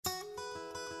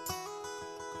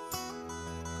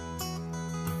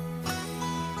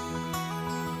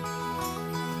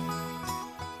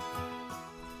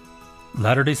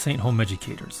Latter-day Saint Home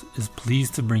Educators is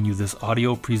pleased to bring you this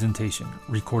audio presentation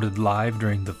recorded live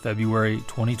during the February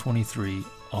 2023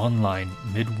 online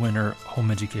Midwinter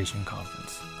Home Education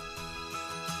Conference.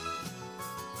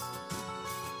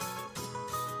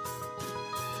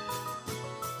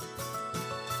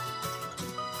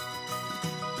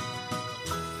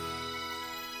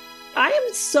 I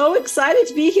am so excited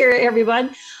to be here,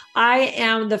 everyone. I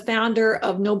am the founder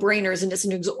of No Brainers, and it's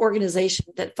an organization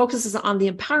that focuses on the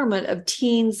empowerment of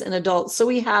teens and adults. So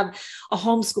we have a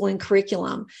homeschooling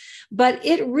curriculum, but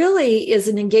it really is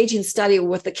an engaging study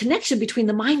with the connection between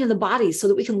the mind and the body so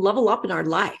that we can level up in our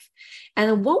life.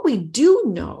 And what we do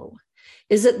know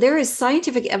is that there is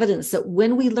scientific evidence that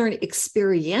when we learn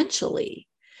experientially,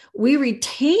 we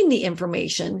retain the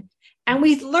information and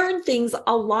we learn things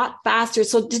a lot faster.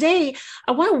 So today,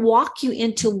 I want to walk you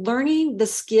into learning the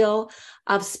skill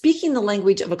of speaking the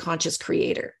language of a conscious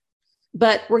creator.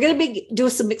 But we're going to be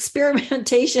doing some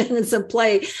experimentation and some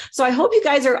play. So I hope you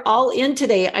guys are all in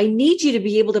today. I need you to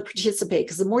be able to participate,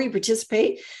 because the more you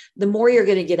participate, the more you're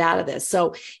going to get out of this.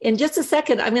 So in just a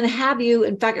second, I'm going to have you,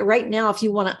 in fact, right now, if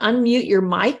you want to unmute your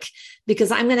mic,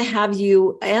 because I'm going to have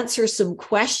you answer some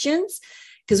questions.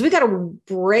 Because we got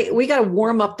to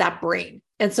warm up that brain.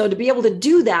 And so to be able to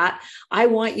do that, I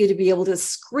want you to be able to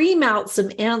scream out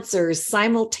some answers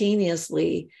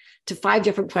simultaneously to 5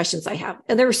 different questions I have.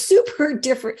 And they're super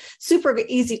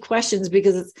easy questions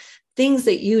because it's things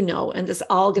that you know, and it's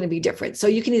all going to be different. So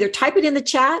you can either type it in the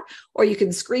chat or you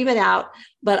can scream it out.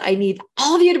 But I need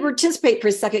all of you to participate for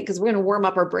a second because we're going to warm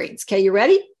up our brains. Okay, you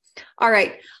ready? All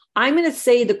right. I'm going to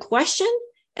say the question,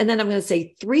 and then I'm going to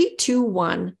say 3, 2,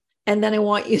 1. And then I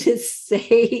want you to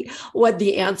say what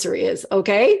the answer is.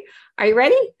 Okay. Are you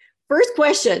ready? First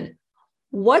question.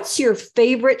 What's your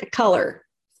favorite color?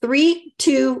 3,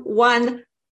 2, 1.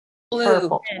 Blue.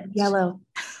 Purple. Yellow.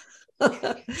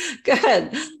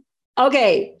 Good.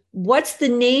 Okay. What's the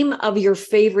name of your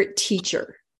favorite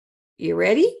teacher? You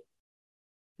ready?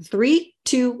 3,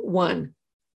 2, 1.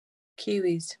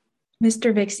 Kiwis.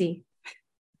 Mr. Vixie.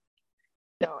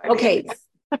 No, okay.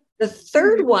 The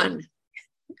third one.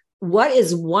 What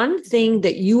is one thing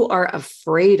that you are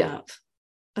afraid of?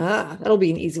 That'll be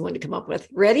an easy one to come up with.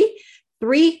 Ready?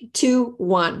 3, 2,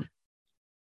 1.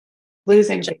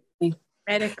 Losing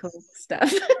medical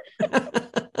stuff.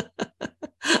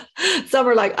 Some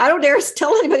are like, I don't dare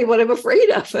tell anybody what I'm afraid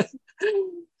of.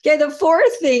 Okay, the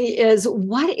fourth thing is,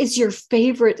 what is your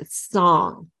favorite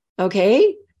song?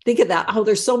 Okay, think of that. Oh,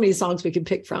 there's so many songs we can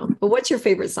pick from. But what's your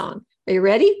favorite song? Are you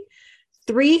ready?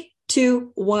 3,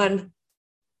 2, 1.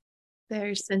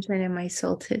 There's sunshine in my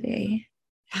soul today.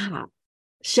 Yeah.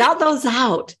 Shout those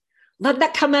out. Let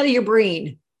that come out of your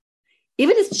brain.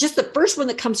 Even if it's just the first one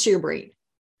that comes to your brain.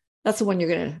 That's the one you're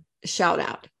going to shout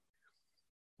out.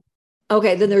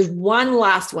 Okay, then there's one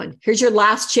last one. Here's your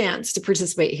last chance to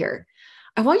participate here.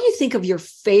 I want you to think of your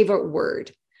favorite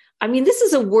word. I mean, this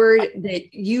is a word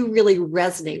that you really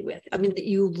resonate with. I mean, that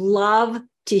you love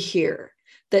to hear.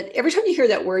 That every time you hear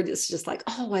that word, it's just like,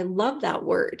 oh, I love that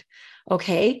word.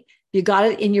 Okay. You got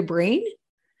it in your brain?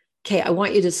 Okay, I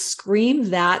want you to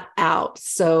scream that out.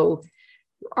 So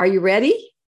are you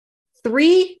ready?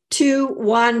 3, 2,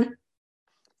 1.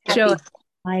 Joy.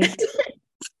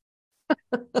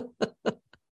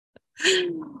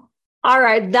 All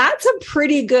right, that's a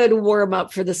pretty good warm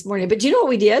up for this morning. But do you know what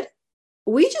we did?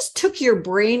 We just took your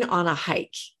brain on a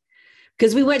hike,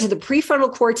 because we went to the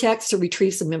prefrontal cortex to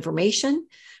retrieve some information.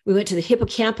 We went to the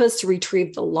hippocampus to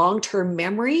retrieve the long-term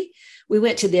memory. We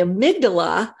went to the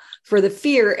amygdala for the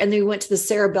fear, and then we went to the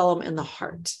cerebellum and the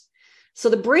heart. So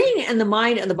the brain and the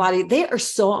mind and the body, they are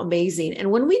so amazing. And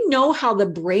when we know how the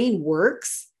brain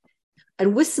works,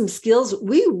 and with some skills,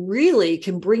 we really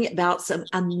can bring about some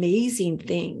amazing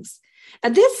things.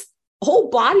 And this whole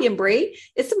body and brain,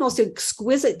 it's the most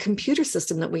exquisite computer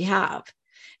system that we have.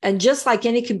 And just like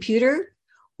any computer,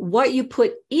 what you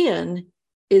put in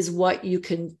is what you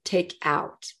can take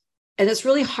out. And it's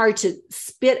really hard to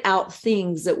spit out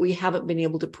things that we haven't been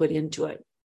able to put into it.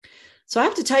 So I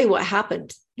have to tell you what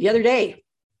happened the other day,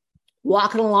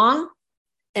 walking along,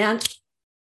 and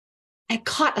I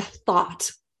caught a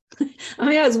thought. I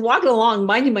mean, I was walking along,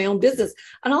 minding my own business,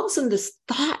 and all of a sudden this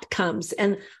thought comes,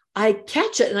 and I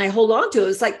catch it and I hold on to it.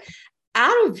 It's like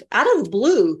out of the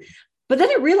blue. But then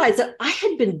I realized that I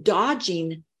had been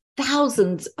dodging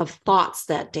thousands of thoughts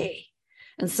that day.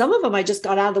 And some of them I just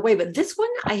got out of the way, but this one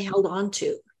I held on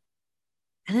to.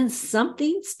 And then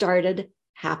something started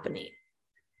happening.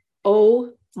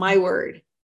 Oh my word.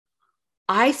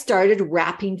 I started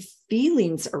wrapping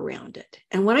feelings around it.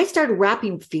 And when I started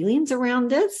wrapping feelings around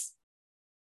this,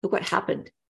 look what happened.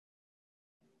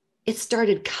 it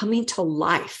started coming to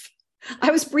life.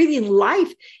 I was breathing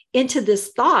life into this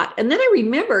thought. And then I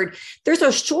remembered there's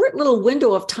a short little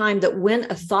window of time that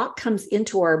when a thought comes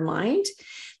into our mind,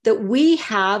 that we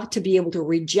have to be able to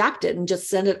reject it and just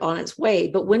send it on its way.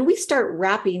 But when we start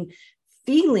wrapping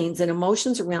feelings and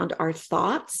emotions around our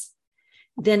thoughts,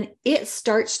 then it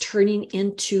starts turning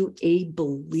into a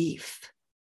belief.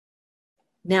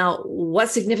 Now,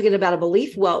 what's significant about a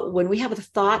belief? Well, when we have a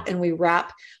thought and we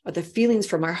wrap the feelings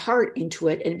from our heart into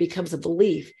it and it becomes a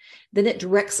belief, then it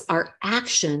directs our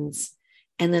actions.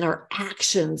 And then our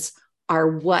actions are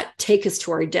what take us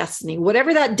to our destiny,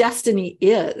 whatever that destiny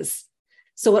is.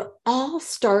 So it all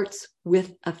starts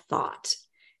with a thought.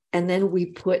 And then we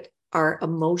put our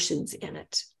emotions in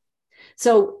it.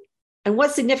 So, and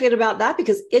what's significant about that?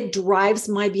 Because it drives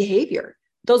my behavior.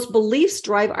 Those beliefs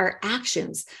drive our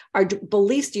actions. Our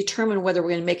beliefs determine whether we're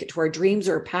going to make it to our dreams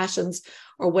or passions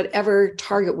or whatever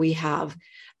target we have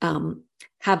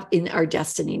in our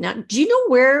destiny. Now, do you know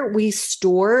where we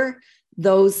store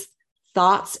those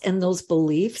thoughts and those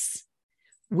beliefs?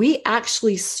 We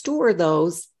actually store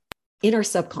those in our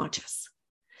subconscious.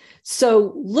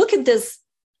 So look at this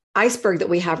iceberg that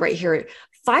we have right here.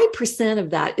 5% of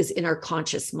that is in our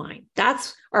conscious mind.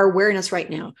 That's our awareness right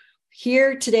now.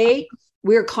 Here today,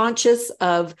 we're conscious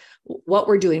of what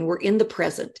we're doing. We're in the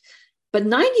present. But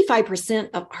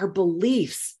 95% of our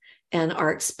beliefs and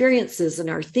our experiences and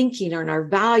our thinking and our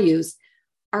values,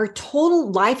 our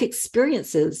total life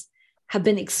experiences have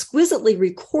been exquisitely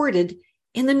recorded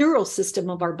in the neural system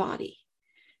of our body.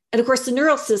 And of course, the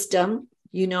neural system,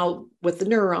 you know, with the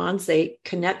neurons, they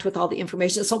connect with all the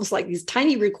information. It's almost like these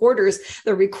tiny recorders.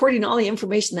 They're recording all the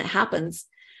information that happens.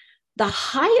 The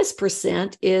highest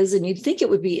percent is, and you'd think it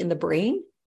would be in the brain,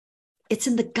 it's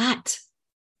in the gut.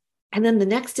 And then the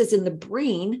next is in the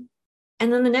brain.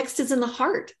 And then the next is in the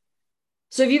heart.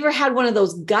 So have you ever had one of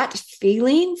those gut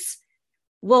feelings?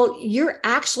 Well, you're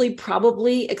actually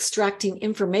probably extracting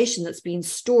information that's being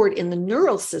stored in the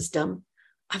neural system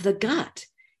of the gut.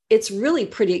 It's really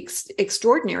pretty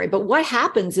extraordinary. But what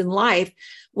happens in life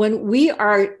when we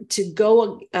are to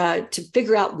go to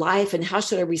figure out life and how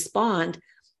should I respond?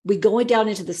 We go down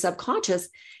into the subconscious,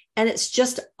 and it's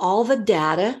just all the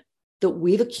data that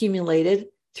we've accumulated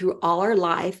through all our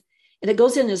life. And it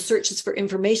goes in and searches for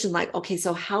information like, okay,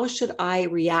 so how should I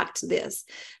react to this?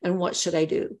 And what should I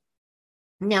do?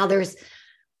 Now, there's a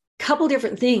couple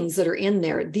different things that are in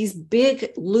there. These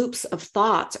big loops of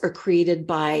thoughts are created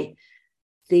by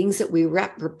things that we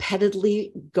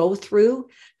repeatedly go through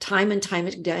time and time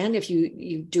again. If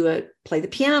you play the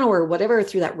piano or whatever,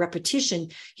 through that repetition,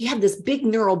 you have this big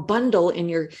neural bundle in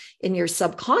your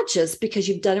subconscious because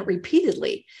you've done it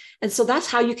repeatedly. And so that's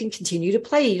how you can continue to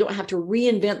play. You don't have to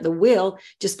reinvent the wheel,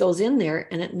 just goes in there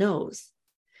and it knows.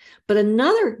 But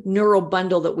another neural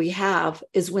bundle that we have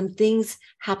is when things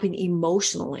happen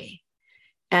emotionally.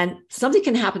 And something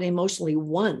can happen emotionally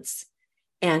once,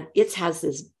 and it has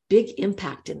this big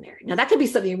impact in there. Now, that could be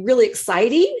something really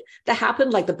exciting that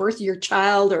happened, like the birth of your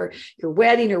child or your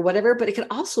wedding or whatever, but it could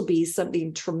also be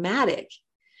something traumatic.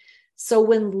 So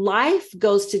when life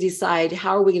goes to decide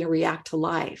how are we going to react to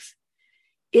life,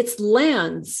 its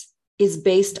lens is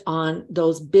based on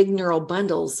those big neural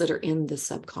bundles that are in the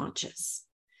subconscious.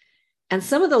 And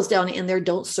some of those down in there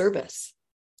don't serve us.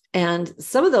 And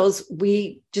some of those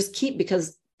we just keep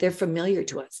because they're familiar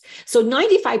to us. So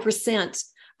 95%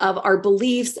 of our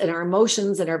beliefs and our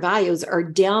emotions and our values are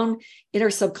down in our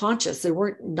subconscious, and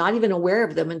we're not even aware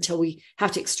of them until we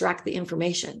have to extract the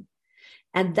information.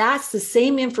 And that's the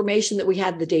same information that we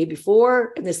had the day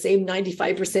before, and the same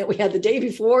 95% we had the day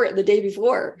before and the day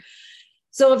before.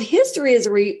 So if history is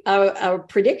a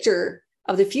predictor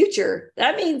of the future,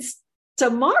 that means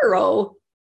tomorrow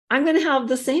I'm going to have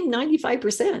the same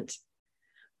 95%,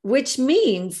 which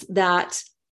means that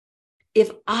if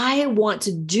I want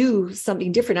to do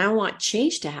something different, I want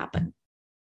change to happen,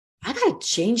 I got to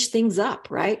change things up,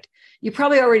 right? You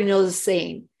probably already know the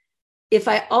saying, if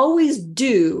I always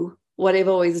do what I've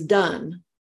always done,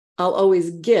 I'll always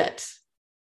get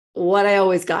what I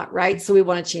always got, right? So we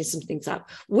want to change some things up.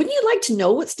 Wouldn't you like to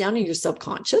know what's down in your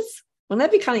subconscious? Wouldn't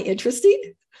that be kind of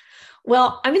interesting?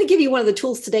 Well, I'm going to give you one of the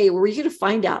tools today where you're going to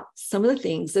find out some of the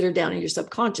things that are down in your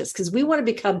subconscious, because we want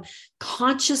to become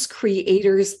conscious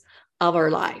creators of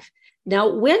our life. Now,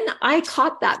 when I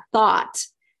caught that thought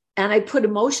and I put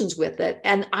emotions with it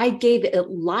and I gave it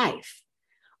life,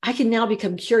 I can now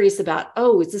become curious about,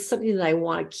 oh, is this something that I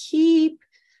want to keep?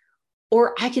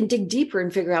 Or I can dig deeper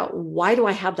and figure out, why do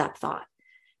I have that thought?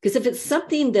 Because if it's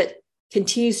something that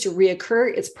continues to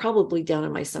reoccur, it's probably down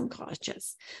in my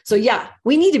subconscious. So yeah,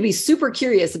 we need to be super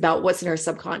curious about what's in our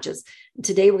subconscious. And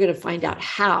today we're going to find out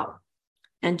how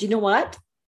And you know what?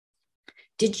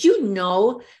 Did you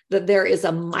know that there is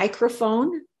a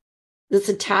microphone that's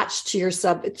attached to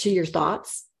your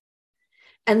thoughts?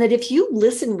 And that if you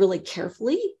listen really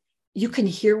carefully, you can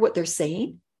hear what they're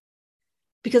saying?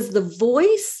 Because the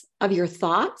voice of your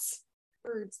thoughts,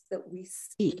 words that we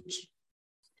speak.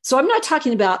 So I'm not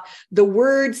talking about the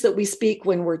words that we speak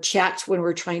when we're checked, when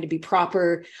we're trying to be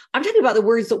proper. I'm talking about the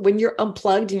words that when you're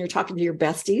unplugged and you're talking to your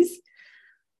besties,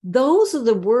 those are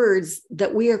the words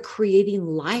that we are creating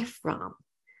life from,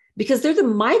 because they're the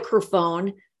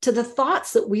microphone to the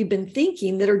thoughts that we've been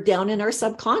thinking that are down in our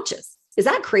subconscious. Is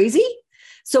that crazy?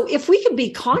 So if we can be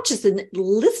conscious and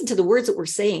listen to the words that we're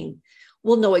saying,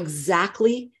 we'll know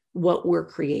exactly what we're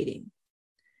creating.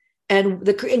 And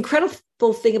the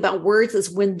incredible thing about words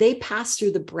is when they pass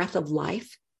through the breath of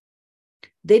life,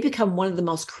 they become one of the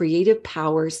most creative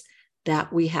powers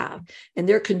that we have. And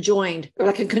they're conjoined, or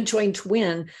like a conjoined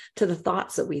twin to the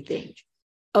thoughts that we think.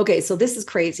 Okay, so this is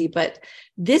crazy, but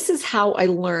this is how I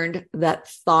learned that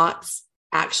thoughts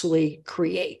actually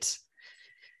create.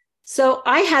 So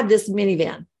I had this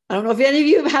minivan. I don't know if any of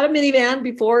you have had a minivan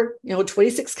before,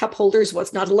 26 cup holders.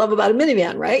 What's not to love about a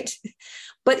minivan, right?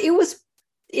 But it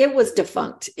was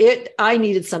defunct. I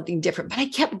needed something different, but I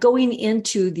kept going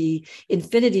into the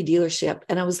Infiniti dealership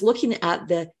and I was looking at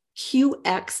the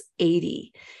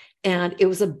QX80, and it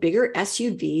was a bigger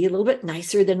SUV, a little bit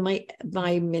nicer than my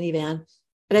minivan.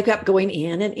 And I kept going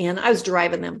in and in. I was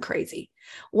driving them crazy.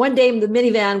 One day, the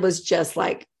minivan was just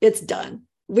like, it's done.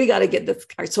 We got to get this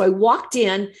car. So I walked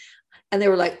in and they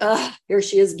were like, here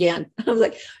she is again. I was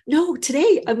like, no,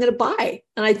 today I'm going to buy.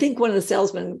 And I think one of the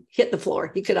salesmen hit the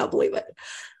floor. He could not believe it.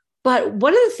 But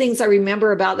one of the things I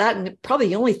remember about that, and probably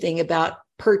the only thing about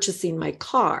purchasing my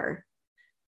car,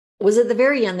 was at the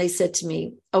very end, they said to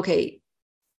me, okay,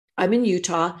 I'm in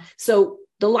Utah. So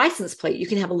the license plate, you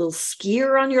can have a little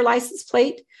skier on your license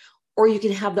plate, or you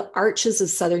can have the arches of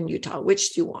Southern Utah.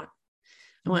 Which do you want?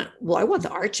 I went, well, I want the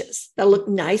arches. That look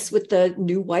nice with the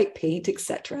new white paint,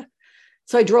 etc.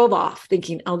 So I drove off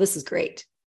thinking, oh, this is great.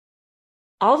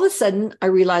 All of a sudden, I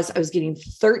realized I was getting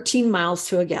 13 miles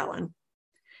to a gallon.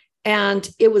 And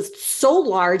it was so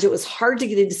large, it was hard to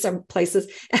get into some places.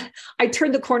 I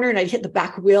turned the corner and I'd hit the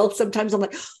back wheel. Sometimes I'm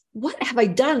like, what have I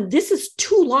done? This is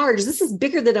too large. This is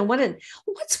bigger than I wanted.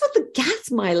 What's with the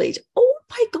gas mileage? Oh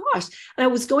my gosh. And I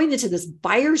was going into this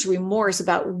buyer's remorse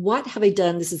about what have I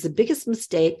done? This is the biggest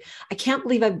mistake. I can't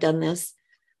believe I've done this.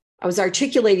 I was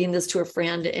articulating this to a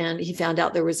friend and he found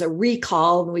out there was a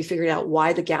recall and we figured out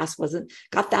why the gas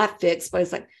got that fixed. But I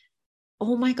was like,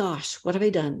 oh my gosh, what have I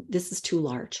done? This is too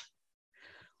large.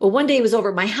 Well, one day he was over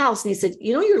at my house and he said,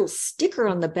 your little sticker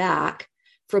on the back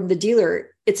from the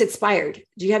dealer, it's expired.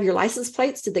 Do you have your license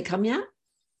plates? Did they come yet?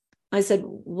 I said,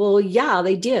 well, yeah,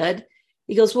 they did.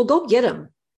 He goes, well, go get them.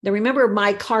 Now, remember,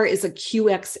 my car is a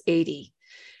QX80.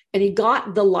 And he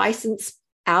got the license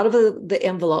out of the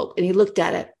envelope and he looked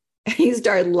at it and he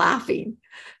started laughing.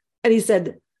 And he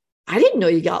said, I didn't know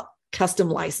you got custom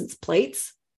license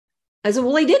plates. I said,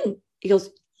 well, I didn't. He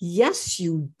goes, yes,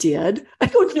 you did. I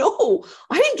go, no,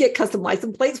 I didn't get custom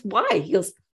license plates. Why? He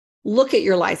goes, look at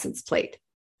your license plate.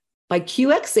 My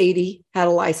QX80 had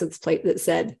a license plate that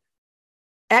said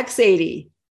X80,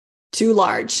 too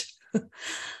large.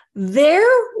 There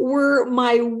were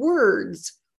my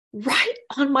words right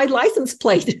on my license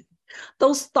plate.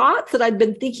 Those thoughts that I'd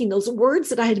been thinking, those words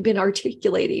that I had been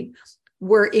articulating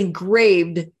were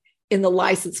engraved in the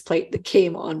license plate that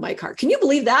came on my car. Can you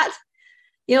believe that?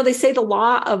 They say the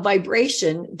law of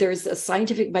vibration, there's a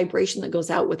scientific vibration that goes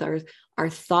out with our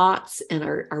thoughts and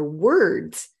our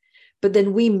words, but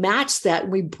then we match that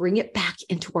and we bring it back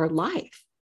into our life.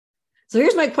 So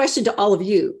here's my question to all of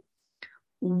you.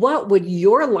 What would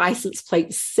your license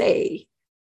plate say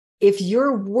if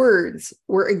your words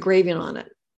were engraving on it?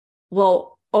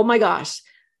 Well, oh my gosh,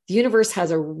 the universe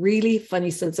has a really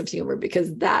funny sense of humor,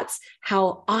 because that's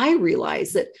how I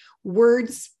realize that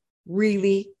words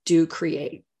really do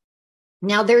create.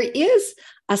 Now, there is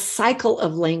a cycle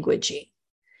of languaging.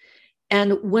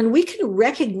 And when we can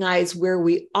recognize where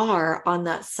we are on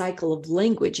that cycle of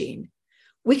languaging,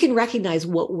 we can recognize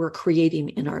what we're creating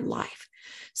in our life.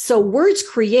 So words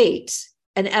create,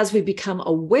 and as we become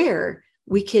aware,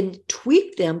 we can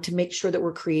tweak them to make sure that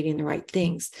we're creating the right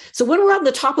things. So when we're on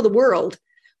the top of the world,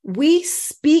 we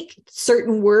speak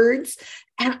certain words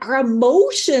and our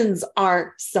emotions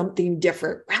are something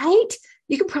different, right?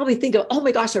 You can probably think of, oh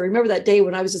my gosh, I remember that day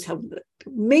when I was just having an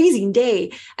amazing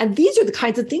day. And these are the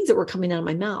kinds of things that were coming out of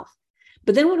my mouth.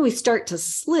 But then when we start to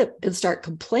slip and start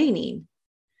complaining,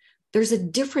 there's a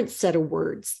different set of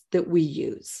words that we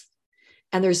use.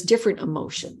 and there's different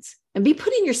emotions. And be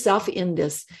putting yourself in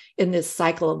this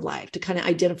cycle of life to kind of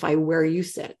identify where you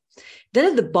sit. Then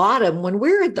at the bottom, when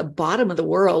we're at the bottom of the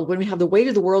world, when we have the weight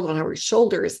of the world on our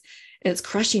shoulders and it's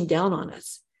crushing down on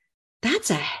us,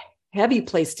 that's a heavy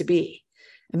place to be.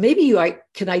 And maybe you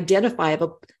can identify a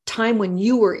time when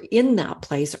you were in that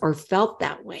place or felt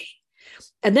that way.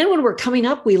 And then when we're coming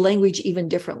up, we language even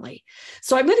differently.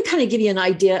 So I'm going to kind of give you an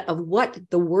idea of what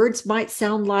the words might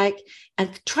sound like and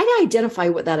try to identify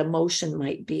what that emotion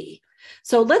might be.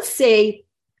 So let's say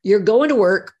you're going to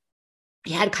work.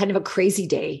 You had kind of a crazy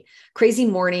day, crazy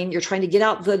morning. You're trying to get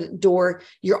out the door.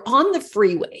 You're on the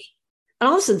freeway. And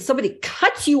all of a sudden somebody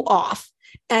cuts you off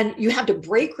and you have to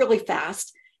brake really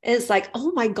fast. And it's like,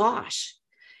 oh my gosh.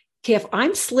 Okay, if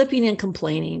I'm slipping and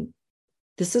complaining,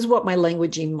 this is what my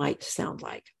languaging might sound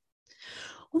like.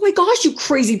 Oh my gosh, you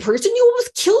crazy person. You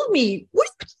almost killed me. What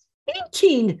are you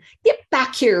thinking? Get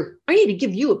back here. I need to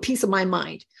give you a piece of my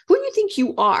mind. Who do you think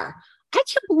you are? I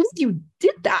can't believe you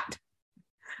did that.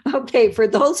 Okay, for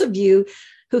those of you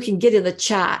who can get in the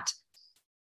chat,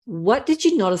 what did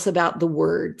you notice about the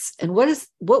words? And what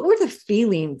were the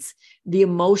feelings, the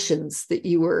emotions that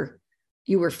you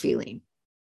were feeling?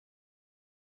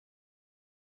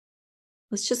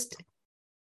 Let's just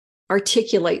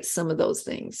articulate some of those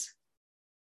things.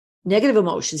 Negative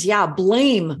emotions. Yeah.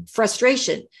 Blame,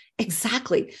 frustration.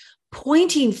 Exactly.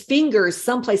 Pointing fingers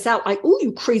someplace out like, oh,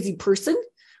 you crazy person.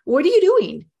 What are you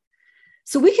doing?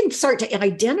 So we can start to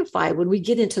identify when we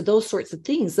get into those sorts of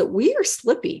things that we are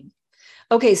slipping.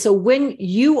 Okay. So when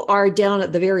you are down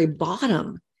at the very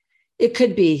bottom, it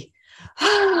could be,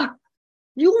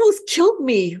 you almost killed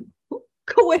me.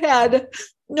 Go ahead.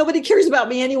 Nobody cares about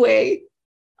me anyway.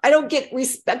 I don't get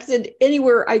respected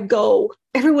anywhere I go.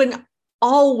 Everyone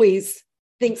always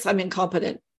thinks I'm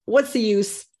incompetent. What's the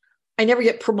use? I never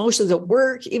get promotions at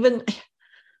work. Even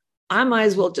I might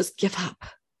as well just give up.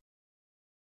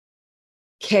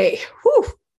 Okay. Whew.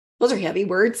 Those are heavy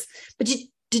words. But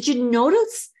did you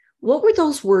notice what were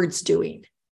those words doing?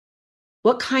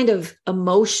 What kind of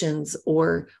emotions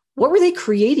or what were they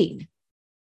creating?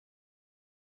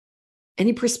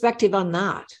 Any perspective on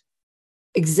that?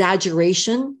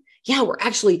 Exaggeration. Yeah, we're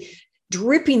actually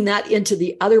dripping that into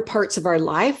the other parts of our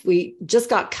life. We just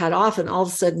got cut off and all of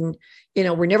a sudden,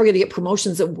 we're never going to get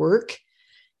promotions at work.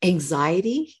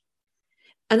 Anxiety.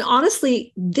 And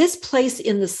honestly, this place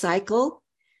in the cycle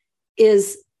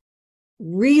is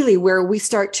really where we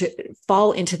start to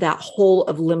fall into that hole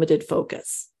of limited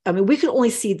focus. I mean, we can only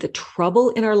see the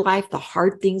trouble in our life, the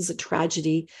hard things, the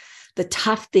tragedy, the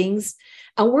tough things.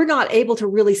 And we're not able to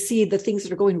really see the things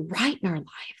that are going right in our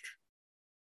life.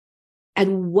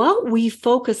 And what we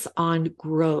focus on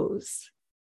grows.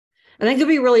 And I'm going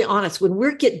to be really honest, when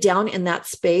we get down in that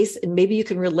space, and maybe you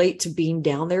can relate to being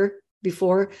down there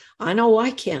before, I know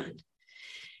I can.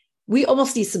 We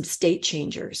almost need some state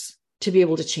changers to be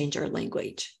able to change our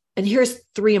language. And here's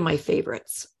 3 of my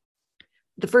favorites.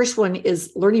 The first one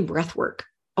is learning breath work.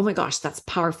 Oh my gosh, that's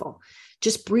powerful.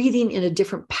 Just breathing in a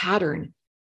different pattern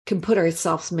can put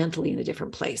ourselves mentally in a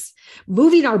different place.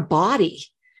 Moving our body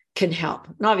can help.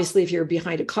 And obviously, if you're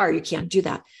behind a car, you can't do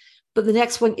that. But the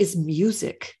next one is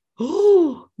music.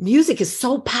 Oh, music is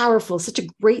so powerful, such a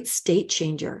great state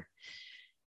changer.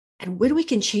 And when we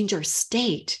can change our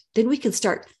state, then we can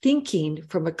start thinking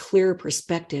from a clearer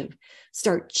perspective,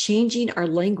 start changing our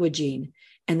languaging,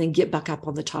 and then get back up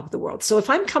on the top of the world. So if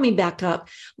I'm coming back up,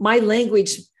 my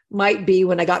language might be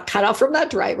when I got cut off from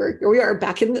that driver. Here we are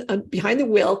back in behind the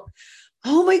wheel.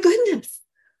 Oh my goodness.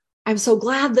 I'm so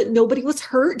glad that nobody was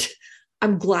hurt.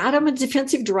 I'm glad I'm a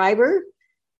defensive driver.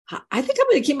 I think I'm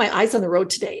going to keep my eyes on the road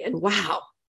today. And wow,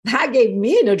 that gave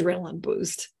me an adrenaline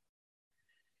boost.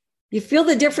 You feel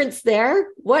the difference there?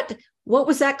 What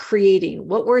was that creating?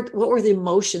 What were the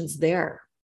emotions there?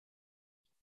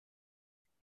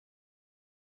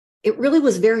 It really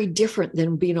was very different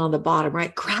than being on the bottom,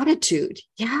 right? Gratitude.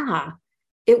 Yeah.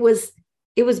 It was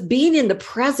being in the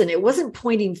present. It wasn't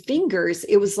pointing fingers.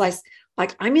 It was like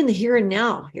I'm in the here and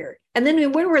now here. And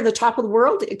then when we're at the top of the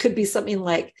world, it could be something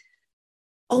like,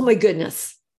 oh my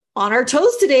goodness, on our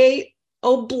toes today.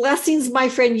 Oh, blessings, my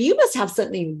friend. You must have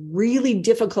something really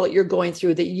difficult you're going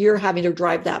through that you're having to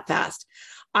drive that fast.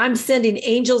 I'm sending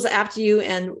angels after you,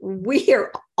 and we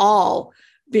are all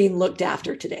being looked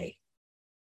after today.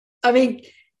 I mean,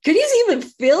 could you even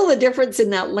feel the difference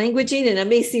in that languaging? And it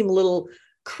may seem a little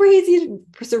crazy,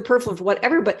 superfluous,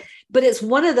 whatever, but it's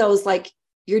one of those like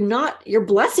you're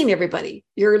blessing everybody,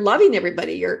 you're loving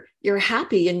everybody, you're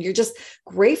happy, and you're just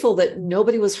grateful that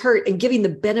nobody was hurt and giving the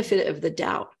benefit of the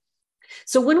doubt.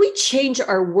 So when we change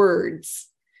our words,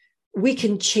 we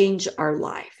can change our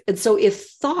life. And so if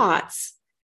thoughts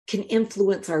can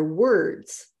influence our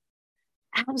words.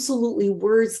 Absolutely,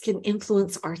 words can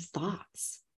influence our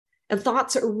thoughts. And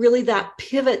thoughts are really that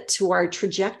pivot to our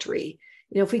trajectory.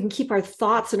 If we can keep our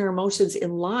thoughts and our emotions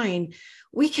in line,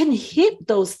 we can hit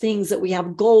those things that we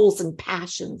have, goals and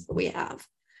passions that we have.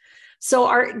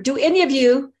 So do any of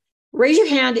you raise your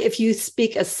hand if you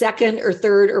speak a second or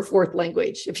third or fourth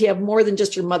language, if you have more than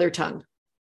just your mother tongue?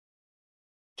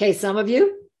 Okay, some of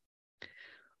you,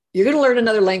 you're going to learn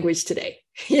another language today.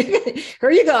 Here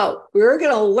you go. We're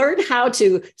going to learn how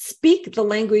to speak the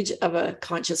language of a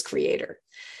conscious creator.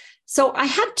 So I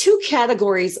have two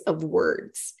categories of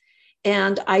words,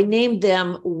 and I named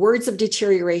them words of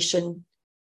deterioration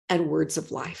and words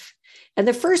of life. And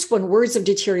the first one, words of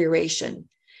deterioration,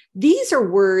 these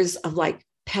are words of like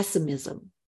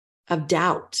pessimism, of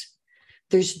doubt.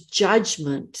 There's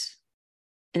judgment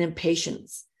and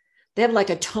impatience. They have like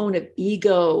a tone of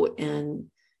ego and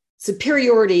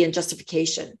superiority and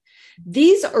justification.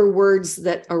 These are words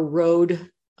that erode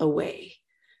away.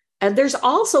 And there's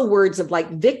also words of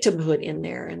like victimhood in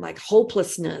there, and like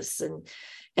hopelessness and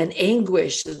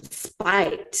anguish and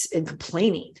spite and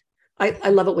complaining. I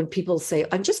love it when people say,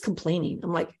 I'm just complaining.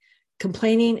 I'm like,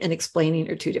 complaining and explaining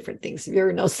are two different things. Have you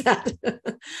ever noticed that?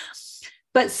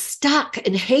 But stuck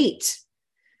and hate,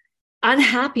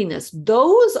 unhappiness,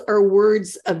 those are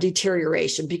words of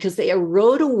deterioration because they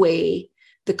erode away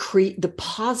the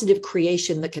positive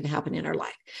creation that can happen in our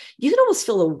life. You can almost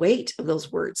feel the weight of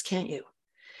those words, can't you?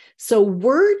 So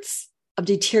words of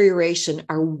deterioration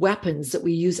are weapons that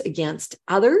we use against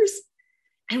others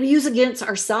and we use against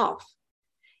ourselves.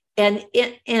 And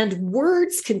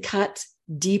words can cut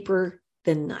deeper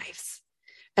than knives.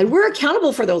 And we're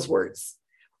accountable for those words.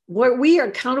 We are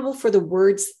accountable for the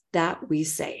words that we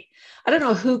say. I don't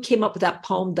know who came up with that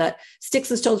poem that sticks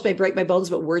and stones may break my bones,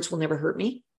 but words will never hurt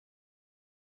me.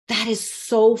 That is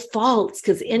so false,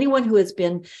 because anyone who has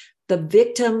been the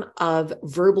victim of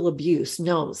verbal abuse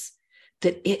knows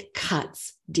that it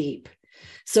cuts deep.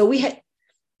 So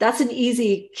that's an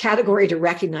easy category to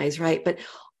recognize, right? But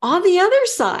on the other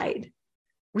side,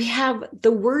 we have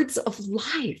the words of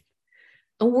life.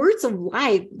 And words of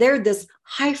life, they're this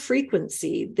high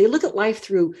frequency. They look at life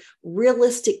through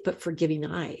realistic but forgiving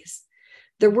eyes.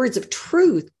 They're words of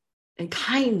truth and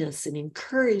kindness and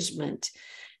encouragement.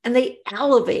 And they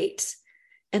elevate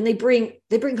and they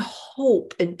bring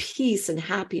hope and peace and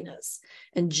happiness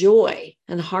and joy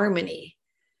and harmony.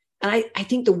 And I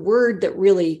think the word that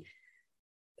really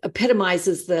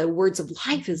epitomizes the words of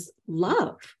life is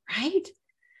love, right?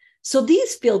 So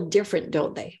these feel different,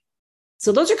 don't they?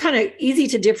 So those are kind of easy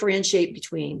to differentiate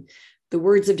between the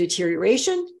words of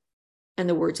deterioration and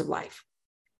the words of life.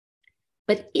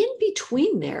 But in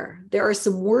between there are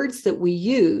some words that we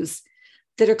use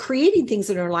that are creating things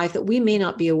in our life that we may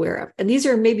not be aware of. And these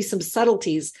are maybe some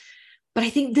subtleties, but I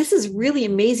think this is really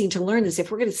amazing to learn this. If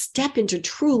we're going to step into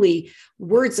truly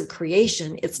words of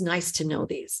creation, it's nice to know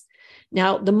these.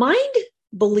 Now, the mind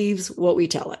believes what we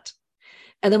tell it,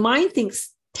 and the mind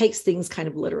takes things kind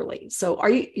of literally. So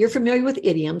you're familiar with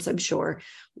idioms, I'm sure,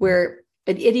 where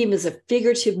an idiom is a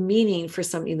figurative meaning for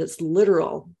something that's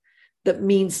literal, that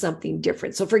means something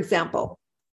different. So for example,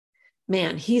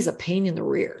 man, he's a pain in the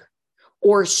rear,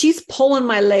 or she's pulling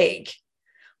my leg,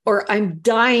 or I'm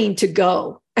dying to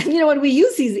go. And and we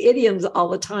use these idioms all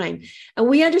the time, and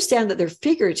we understand that they're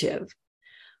figurative,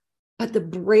 but the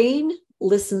brain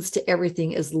listens to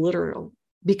everything as literal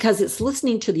because it's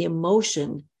listening to the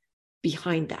emotion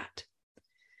behind that.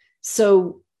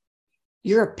 So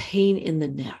you're a pain in the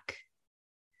neck.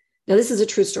 Now, this is a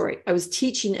true story. I was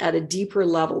teaching at a deeper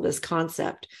level this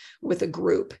concept with a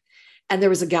group, and there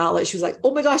was a gal, she was like,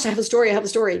 oh my gosh, I have a story.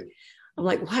 I'm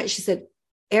like, what? She said,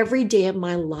 every day of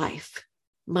my life,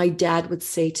 my dad would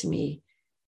say to me,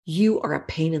 you are a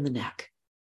pain in the neck.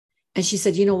 And she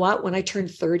said, you know what? When I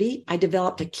turned 30, I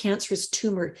developed a cancerous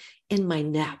tumor in my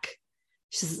neck.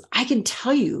 She says, I can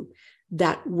tell you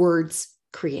that words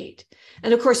create.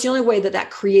 And of course, the only way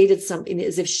that created something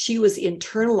is if she was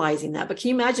internalizing that. But can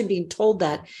you imagine being told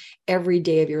that every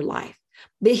day of your life?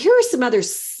 But here are some other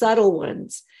subtle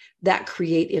ones that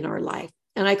create in our life.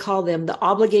 And I call them the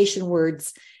obligation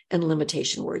words and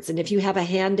limitation words. And if you have a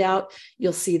handout,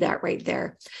 you'll see that right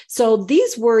there. So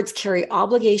these words carry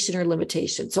obligation or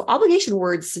limitation. So obligation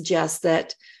words suggest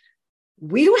that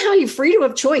we don't have any freedom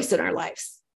of choice in our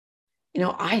lives.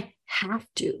 I have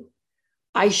to,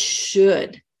 I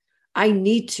should, I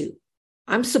need to,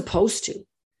 I'm supposed to,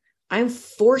 I'm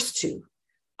forced to,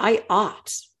 I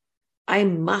ought, I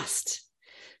must.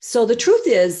 So the truth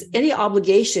is, any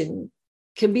obligation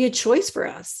can be a choice for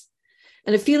us.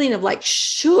 And a feeling of like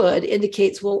should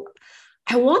indicates, well,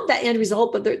 I want that end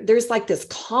result, but there's like this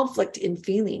conflict in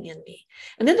feeling in me.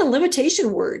 And then the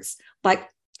limitation words, like,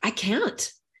 I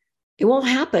can't, it won't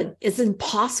happen. It's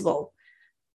impossible.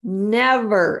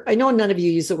 Never. I know none of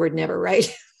you use the word never, right?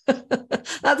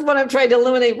 That's what I'm trying to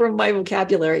eliminate from my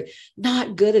vocabulary.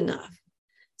 Not good enough.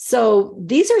 So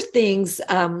these are things,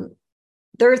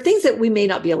 there are things that we may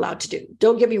not be allowed to do.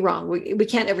 Don't get me wrong. We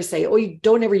can't ever say, oh, you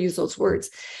don't ever use those words.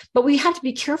 But we have to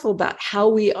be careful about how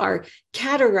we are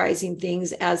categorizing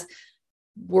things as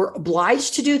we're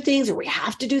obliged to do things, or we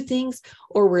have to do things,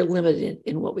 or we're limited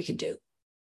in what we can do.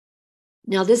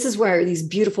 Now, this is where these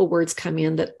beautiful words come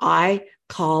in that I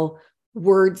call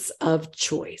words of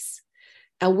choice.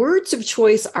 And words of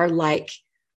choice are like,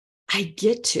 I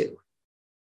get to,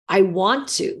 I want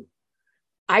to,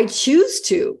 I choose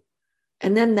to.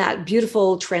 And then that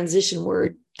beautiful transition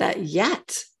word, that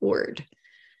yet word.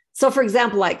 So for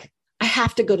example, like, I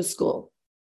have to go to school.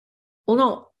 Well,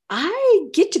 no, I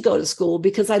get to go to school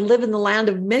because I live in the land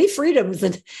of many freedoms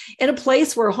and in a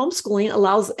place where homeschooling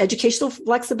allows educational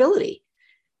flexibility.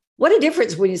 What a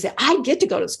difference when you say, I get to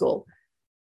go to school.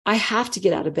 I have to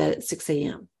get out of bed at 6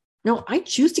 a.m. No, I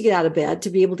choose to get out of bed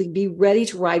to be able to be ready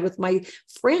to ride with my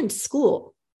friend to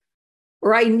school.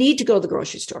 Or I need to go to the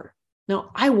grocery store. No,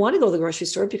 I want to go to the grocery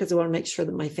store because I want to make sure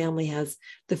that my family has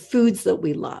the foods that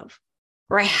we love.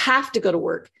 Or I have to go to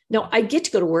work. No, I get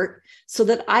to go to work so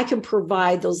that I can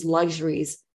provide those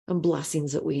luxuries and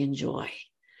blessings that we enjoy.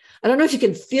 I don't know if you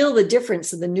can feel the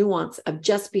difference in the nuance of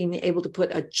just being able to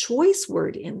put a choice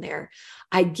word in there.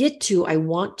 I get to, I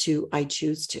want to, I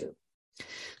choose to.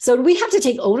 So we have to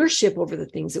take ownership over the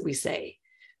things that we say.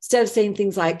 Instead of saying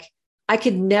things like, I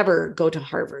could never go to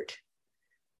Harvard.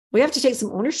 We have to take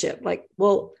some ownership. Like,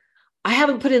 well, I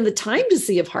haven't put in the time to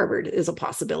see if Harvard is a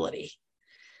possibility.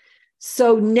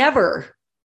 So never,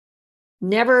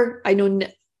 I know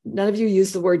none of you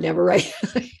use the word never, right?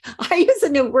 I use the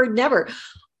new word never.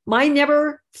 My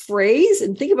never phrase,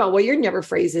 and think about what your never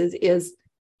phrase is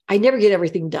I never get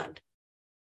everything done.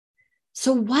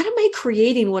 So what am I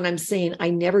creating when I'm saying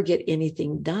I never get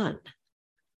anything done?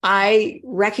 I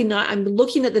recognize I'm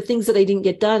looking at the things that I didn't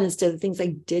get done instead of the things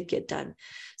I did get done.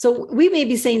 So we may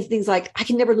be saying things like, I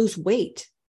can never lose weight.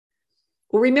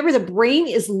 Well, remember, the brain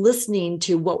is listening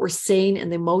to what we're saying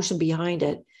and the emotion behind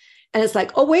it. And it's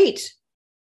like, oh, wait,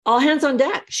 all hands on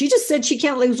deck. She just said she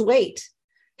can't lose weight.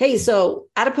 Hey, so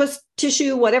adipose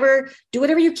tissue, whatever, do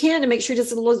whatever you can to make sure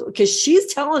just lose, because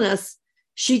she's telling us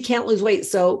she can't lose weight.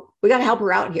 So we got to help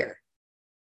her out here.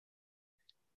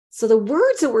 So the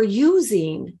words that we're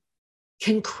using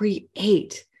can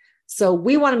create. So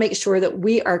we want to make sure that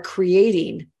we are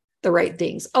creating the right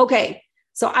things. Okay,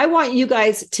 so I want you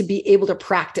guys to be able to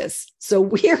practice. So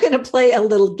we are going to play a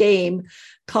little game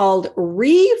called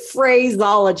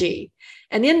rephraseology.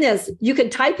 And in this, you can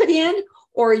type it in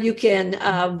or you can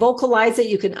vocalize it.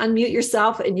 You can unmute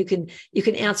yourself and you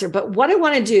can answer. But what I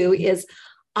want to do is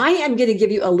I am going to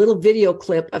give you a little video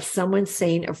clip of someone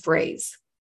saying a phrase.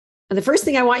 And the first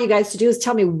thing I want you guys to do is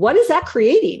tell me, what is that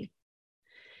creating?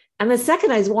 And the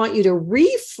second, I want you to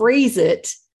rephrase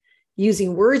it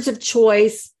using words of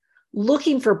choice,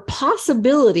 looking for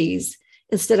possibilities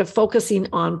instead of focusing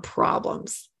on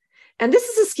problems. And this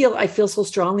is a skill I feel so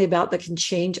strongly about that can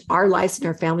change our lives and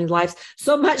our family lives,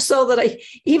 so much so that I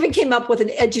even came up with an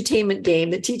edutainment game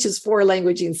that teaches 4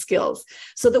 languaging skills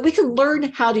so that we can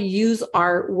learn how to use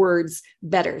our words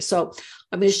better. So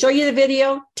I'm going to show you the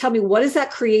video. Tell me, what is that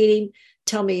creating?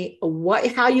 Tell me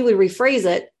how you would rephrase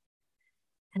it.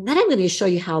 And then I'm going to show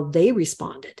you how they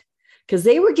responded, because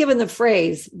they were given the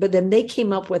phrase, but then they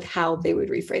came up with how they would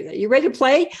rephrase it. You ready to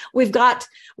play? We've got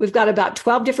about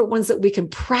 12 different ones that we can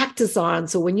practice on.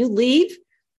 So when you leave,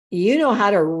 you know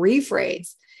how to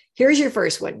rephrase. Here's your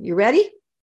first one. You ready?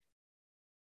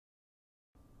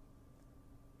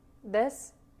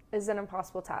 This is an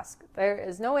impossible task. There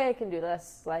is no way I can do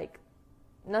this. Like,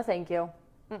 no, thank you.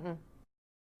 Mm-mm.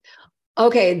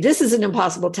 Okay, this is an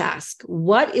impossible task.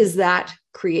 What is that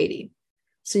creating?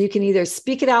 So you can either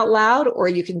speak it out loud or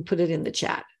you can put it in the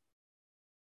chat.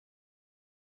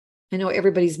 I know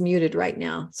everybody's muted right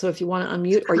now. So if you want to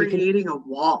unmute, or you can. Creating a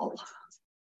wall.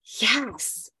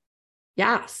 Yes.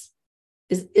 Yes.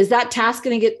 Is that task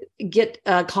going to get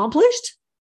accomplished?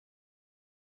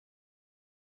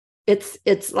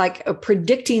 It's like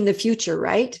predicting the future,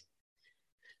 right?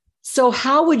 So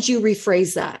how would you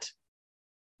rephrase that?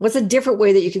 What's a different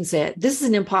way that you can say it? This is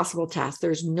an impossible task.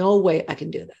 There's no way I can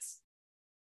do this.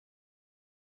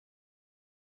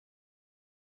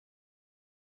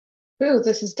 Ooh,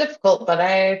 this is difficult, but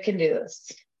I can do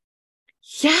this.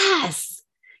 Yes.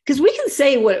 because we can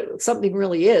say what something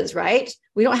really is, right?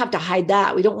 We don't have to hide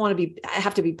that. We don't want to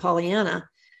have to be Pollyanna.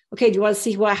 Okay, do you want to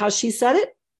see how she said it?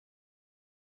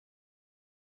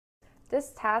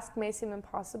 This task may seem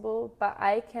impossible, but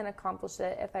I can accomplish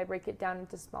it if I break it down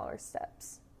into smaller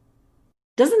steps.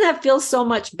 Doesn't that feel so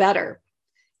much better?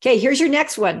 Okay, here's your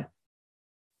next one.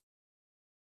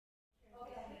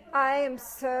 I am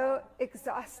so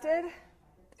exhausted.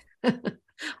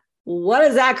 What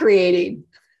is that creating?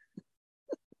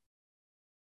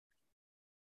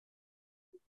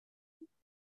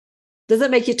 Does it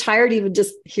make you tired even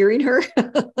just hearing her?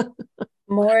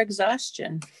 More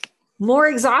exhaustion. More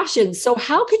exhaustion. So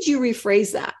how could you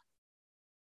rephrase that?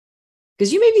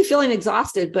 Because you may be feeling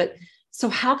exhausted, but so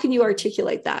how can you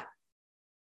articulate that?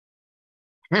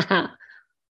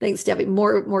 Thanks, Debbie.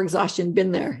 More exhaustion.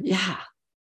 Been there. Yeah.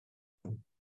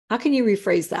 How can you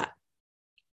rephrase that?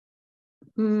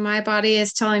 My body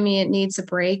is telling me it needs a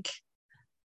break.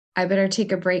 I better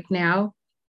take a break now.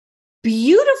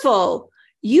 Beautiful.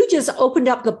 You just opened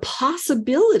up the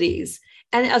possibilities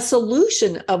and a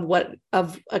solution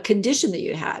of a condition that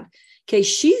you had. Okay,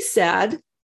 she said,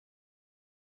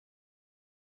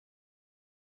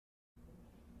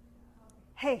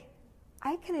 Hey,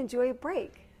 I can enjoy a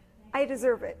break. I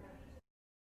deserve it.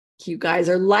 you guys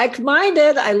are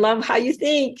like-minded. I love how you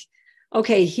think.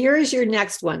 Okay, here's your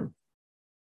next one.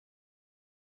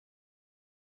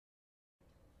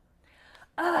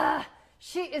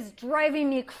 She is driving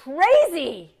me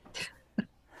crazy.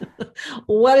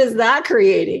 What is that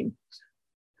creating?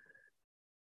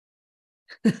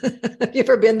 Have you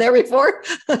ever been there before?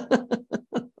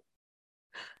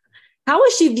 How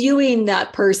is she viewing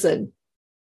that person?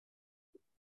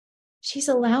 She's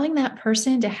allowing that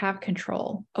person to have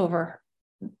control over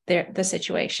the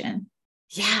situation.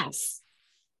 Yes.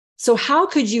 So how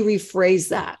could you rephrase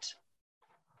that?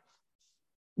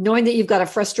 Knowing that you've got a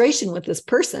frustration with this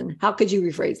person, how could you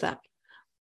rephrase that?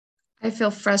 I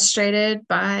feel frustrated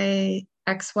by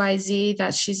XYZ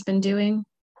that she's been doing.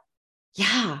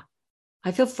 Yeah,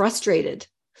 I feel frustrated.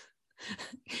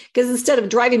 Because instead of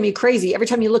driving me crazy, every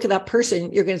time you look at that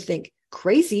person, you're going to think,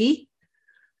 crazy?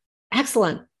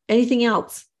 Excellent. Anything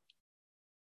else?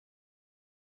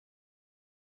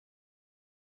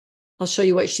 I'll show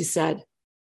you what she said.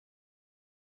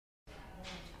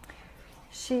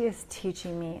 She is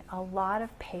teaching me a lot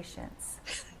of patience.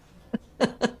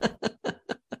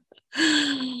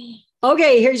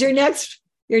 Okay, here's your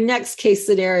next case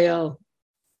scenario.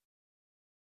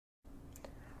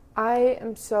 I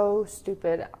am so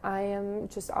stupid. I am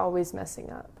just always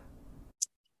messing up.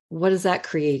 What is that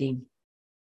creating?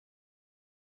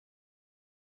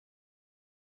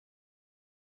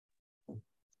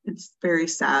 It's very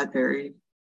sad, very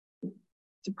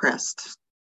depressed.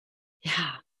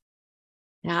 Yeah.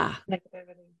 Yeah.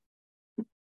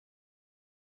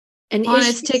 And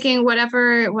it's taking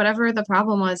whatever the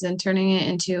problem was and turning it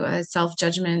into a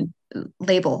self-judgment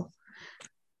label.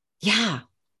 Yeah.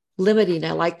 Limiting.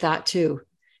 I like that too.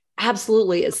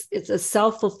 Absolutely. It's a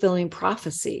self-fulfilling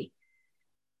prophecy.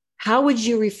 How would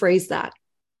you rephrase that?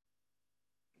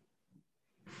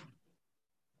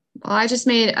 Well, I just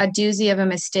made a doozy of a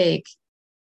mistake.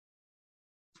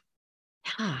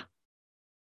 Yeah.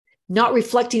 Not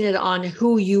reflecting it on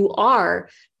who you are,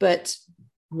 but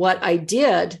what I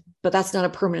did, but that's not a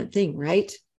permanent thing,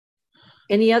 right?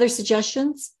 Any other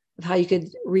suggestions of how you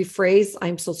could rephrase,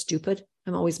 I'm so stupid,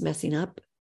 I'm always messing up?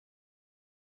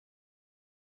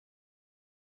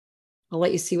 I'll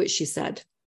let you see what she said.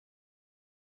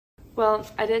 Well,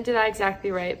 I didn't do that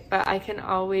exactly right, but I can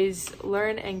always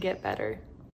learn and get better.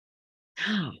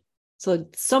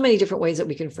 So many different ways that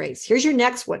we can phrase. Here's your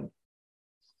next one.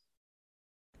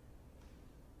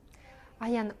 I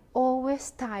am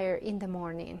always tired in the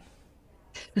morning.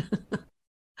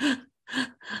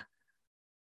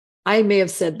 I may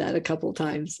have said that a couple of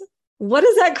times. What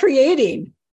is that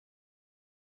creating?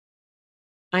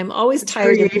 I'm always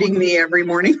tired. Creating me every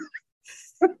morning.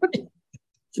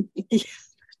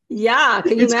 Yeah.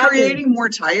 Can you it's imagine? Creating more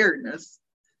tiredness.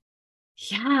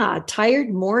 Yeah. Tired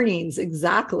mornings.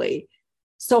 Exactly.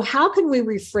 So how can we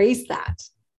rephrase that?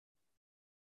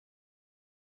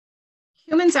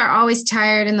 Humans are always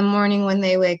tired in the morning when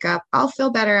they wake up. I'll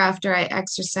feel better after I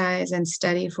exercise and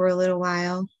study for a little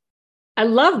while. I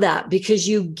love that because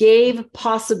you gave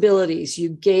possibilities, you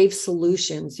gave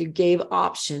solutions, you gave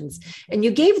options, and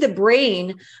you gave the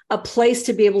brain a place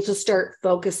to be able to start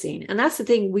focusing. And that's the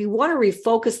thing. We want to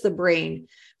refocus the brain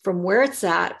from where it's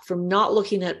at, from not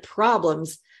looking at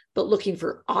problems, but looking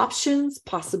for options,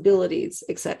 possibilities,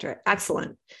 etc.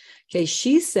 Excellent. Okay,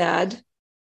 she said,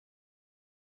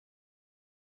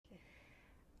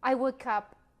 I woke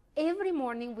up every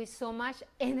morning with so much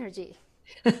energy.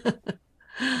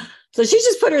 So she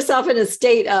just put herself in a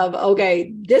state of,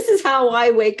 okay, this is how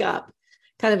I wake up.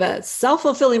 Kind of a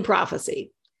self-fulfilling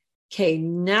prophecy. Okay,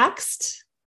 next.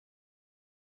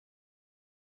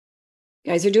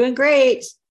 You guys are doing great.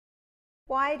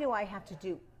 Why do I have to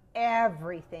do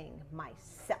everything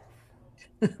myself?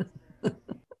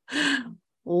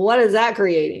 What is that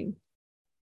creating?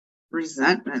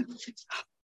 Resentment.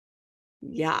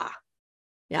 Yeah.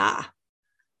 Yeah.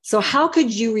 So how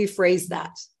could you rephrase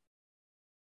that?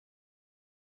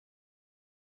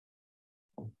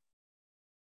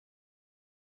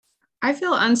 I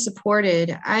feel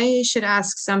unsupported. I should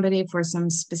ask somebody for some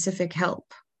specific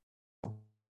help.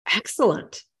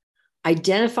 Excellent.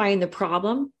 Identifying the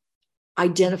problem,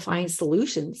 identifying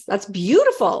solutions. That's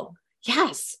beautiful.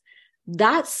 Yes.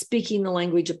 That's speaking the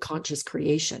language of conscious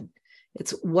creation.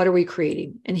 It's what are we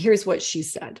creating? And here's what she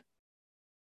said.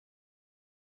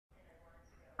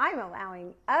 I'm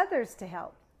allowing others to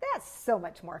help. That's so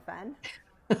much more fun.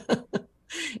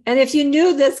 And if you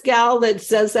knew this gal that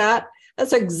says that,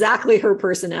 that's exactly her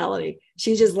personality.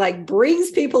 She just like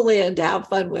brings people in to have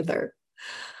fun with her.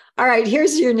 All right,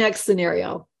 here's your next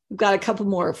scenario. We've got a couple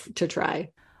more to try.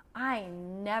 I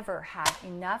never have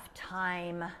enough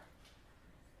time.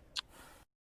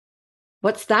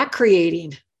 What's that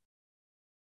creating?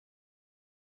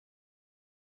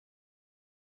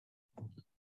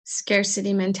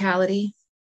 Scarcity mentality.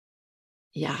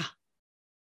 Yeah.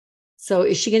 So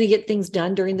is she going to get things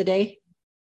done during the day?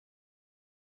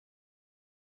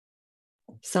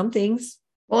 Some things.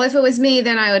 Well, if it was me,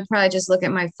 then I would probably just look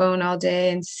at my phone all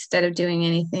day instead of doing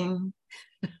anything.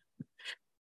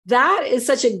 That is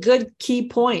such a good key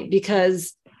point,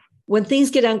 because when things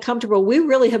get uncomfortable, we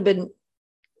really have been,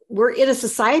 we're in a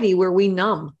society where we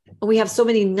numb, and we have so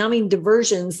many numbing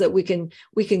diversions that we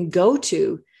can go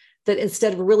to, that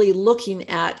instead of really looking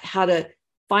at how to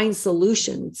find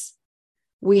solutions,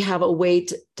 we have a way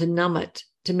to numb it,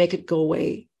 to make it go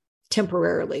away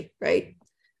temporarily, right?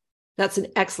 That's an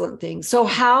excellent thing. So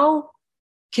how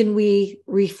can we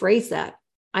rephrase that?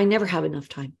 I never have enough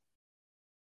time.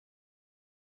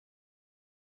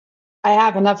 I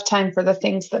have enough time for the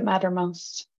things that matter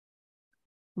most.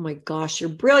 Oh my gosh, you're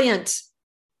brilliant.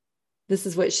 This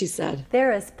is what she said.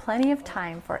 There is plenty of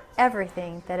time for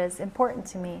everything that is important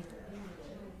to me.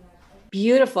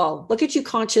 Beautiful. Look at you,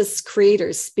 conscious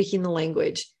creators speaking the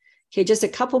language. Okay, just a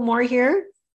couple more here.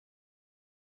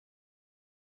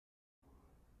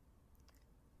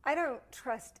 I don't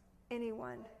trust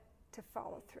anyone to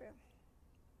follow through.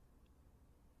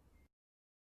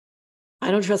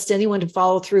 I don't trust anyone to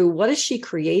follow through. What is she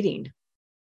creating?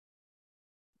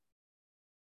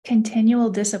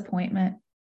 Continual disappointment.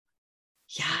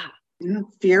 Yeah.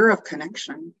 Fear of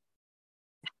connection.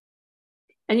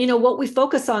 And you know what we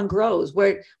focus on grows.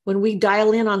 Where when we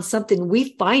dial in on something,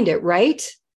 we find it, right?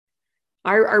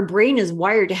 Our brain is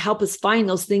wired to help us find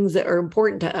those things that are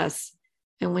important to us.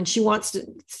 And when she wants to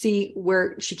see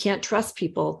where she can't trust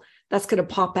people, that's going to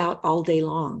pop out all day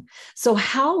long. So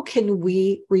how can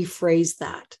we rephrase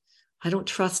that? I don't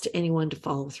trust anyone to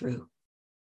follow through.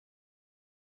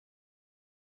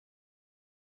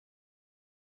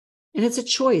 And it's a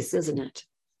choice, isn't it?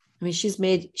 I mean, she's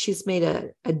made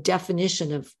a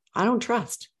definition of, I don't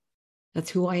trust.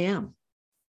 That's who I am.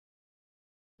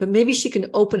 But maybe she can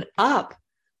open up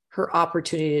her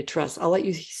opportunity to trust. I'll let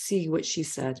you see what she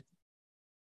said.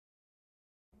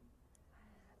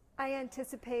 I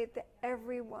anticipate that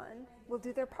everyone will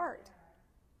do their part.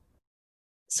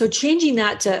 So changing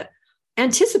that to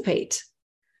anticipate,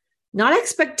 not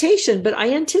expectation, but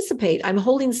I anticipate. I'm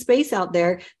holding space out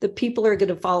there that people are going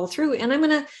to follow through, and I'm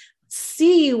going to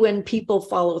see when people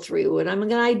follow through, and I'm going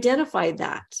to identify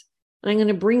that, and I'm going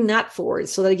to bring that forward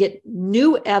so that I get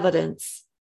new evidence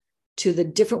to the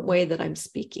different way that I'm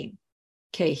speaking.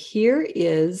 Okay, here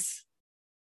is.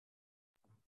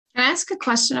 Can I ask a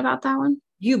question about that one?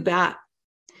 You bet.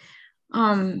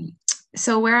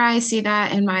 So where I see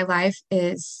that in my life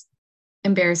is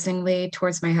embarrassingly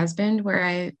towards my husband, where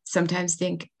I sometimes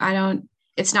think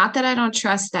it's not that I don't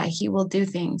trust that he will do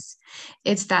things.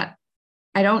 It's that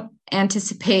I don't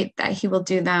anticipate that he will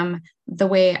do them the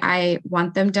way I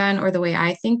want them done or the way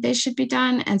I think they should be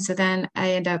done. And so then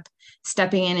I end up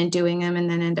stepping in and doing them, and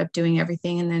then end up doing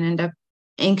everything, and then end up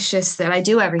anxious that I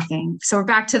do everything. So we're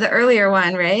back to the earlier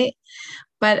one, right?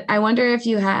 But I wonder if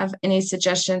you have any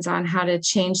suggestions on how to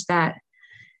change that,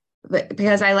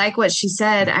 because I like what she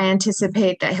said. I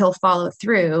anticipate that he'll follow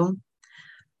through,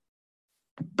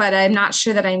 but I'm not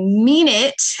sure that I mean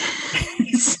it.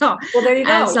 So, well, there you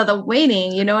go. And so the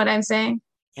waiting, you know what I'm saying?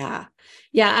 Yeah.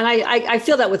 Yeah. And I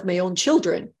feel that with my own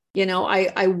children.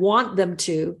 I want them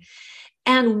to.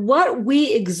 And what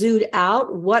we exude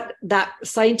out, what that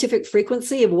scientific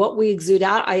frequency of what we exude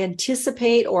out, I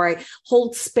anticipate or I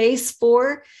hold space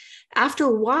for, after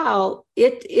a while,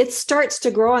 it starts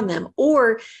to grow on them.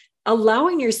 Or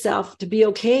allowing yourself to be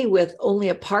okay with only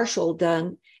a partial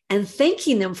done and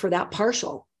thanking them for that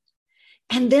partial.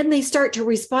 And then they start to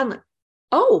respond like,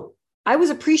 oh, I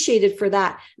was appreciated for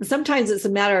that. And sometimes it's a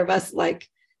matter of us like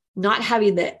not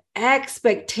having the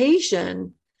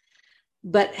expectation,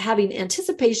 but having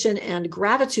anticipation and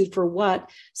gratitude for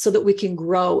what, so that we can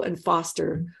grow and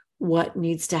foster what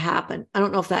needs to happen. I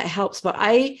don't know if that helps, but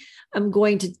I am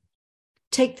going to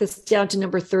take this down to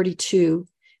number 32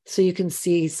 so you can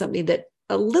see something that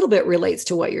a little bit relates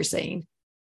to what you're saying.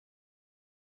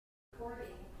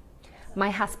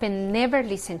 My husband never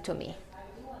listened to me.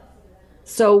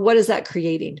 So what is that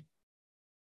creating?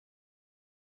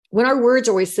 When our words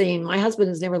are always saying, my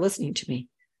husband is never listening to me,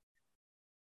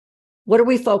 what are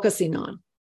we focusing on?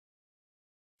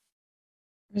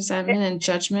 Resentment and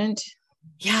judgment.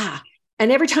 Yeah.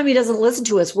 And every time he doesn't listen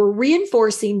to us, we're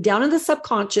reinforcing down in the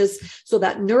subconscious. So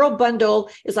that neural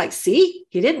bundle is like, see,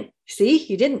 he didn't, see,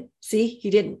 he didn't, see, he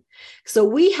didn't. So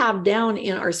we have down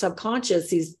in our subconscious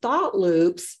these thought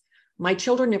loops. My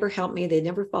children never help me. They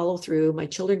never follow through. My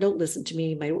children don't listen to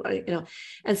me.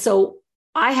 And so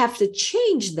I have to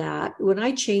change that. When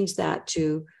I change that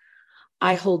to,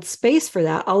 I hold space for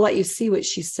that. I'll let you see what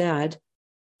she said.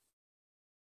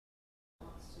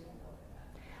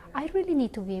 I really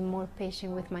need to be more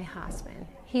patient with my husband.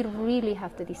 He really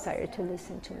has the desire to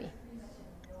listen to me.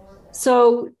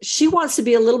 So she wants to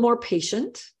be a little more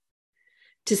patient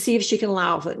to see if she can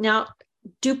allow it. Now,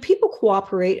 do people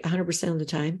cooperate 100% of the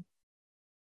time?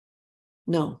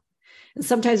 No. And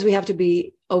sometimes we have to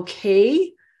be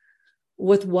okay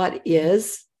with what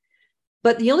is,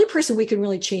 but the only person we can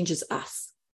really change is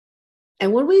us.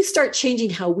 And when we start changing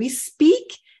how we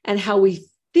speak and how we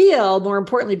feel, more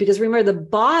importantly, because remember, the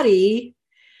body,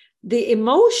 the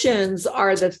emotions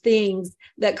are the things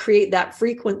that create that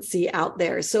frequency out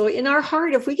there. So in our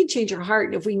heart, if we can change our heart,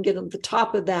 and if we can get on the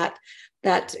top of that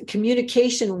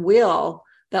communication wheel,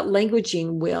 that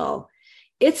languaging wheel,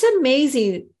 it's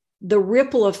amazing the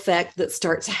ripple effect that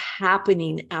starts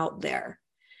happening out there.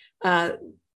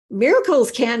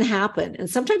 Miracles can happen. And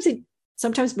sometimes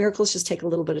miracles just take a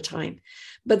little bit of time,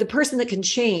 but the person that can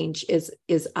change is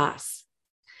us.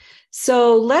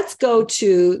 So let's go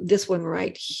to this one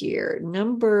right here.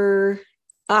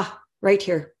 Right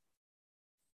here.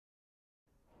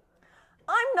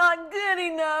 I'm not good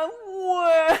enough.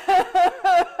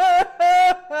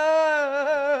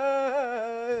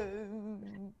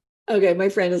 Okay, my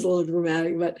friend is a little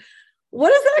dramatic, but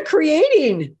what is that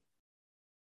creating?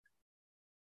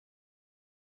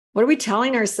 What are we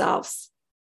telling ourselves?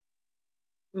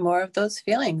 More of those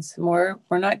feelings, more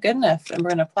we're not good enough, and we're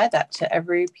going to apply that to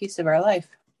every piece of our life.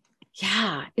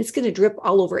 Yeah, it's going to drip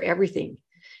all over everything.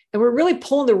 And we're really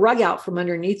pulling the rug out from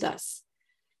underneath us.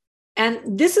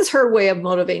 And this is her way of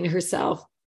motivating herself.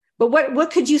 But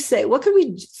what could you say? What could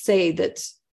we say that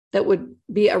would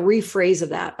be a rephrase of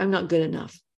that? I'm not good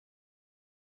enough.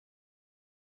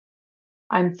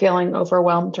 I'm feeling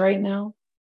overwhelmed right now.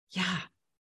 Yeah.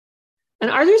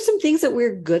 And are there some things that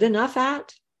we're good enough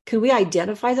at? Can we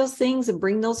identify those things and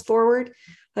bring those forward?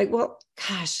 Like, well,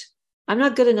 gosh, I'm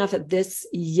not good enough at this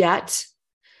yet,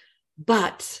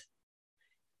 but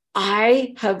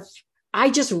I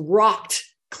just rocked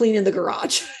cleaning the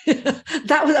garage.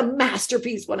 That was a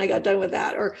masterpiece when I got done with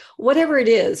that, or whatever it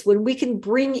is. When we can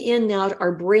bring in now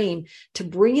our brain to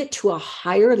bring it to a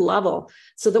higher level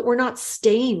so that we're not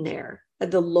staying there at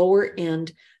the lower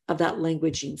end of that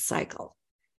languaging cycle.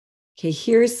 Okay,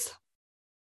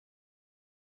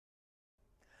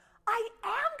 I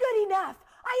am good enough.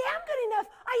 I am good enough.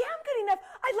 I am good enough.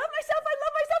 I love myself. I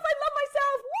love myself. I love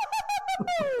myself.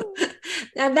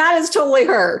 Woo-hoo-hoo-hoo. And that is totally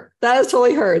her. That is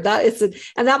totally her.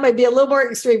 And that might be a little more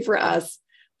extreme for us,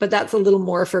 but that's a little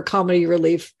more for comedy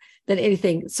relief than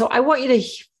anything. So I want you to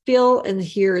feel and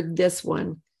hear this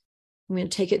one. I'm going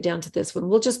to take it down to this one.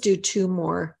 We'll just do two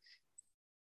more.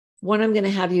 One I'm going to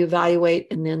have you evaluate,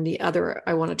 and then the other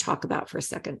I want to talk about for a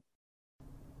second.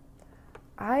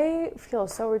 I feel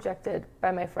so rejected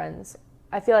by my friends.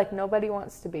 I feel like nobody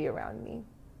wants to be around me.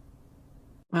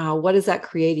 Wow, what is that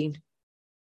creating?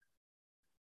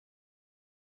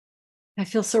 I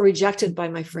feel so rejected by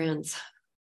my friends.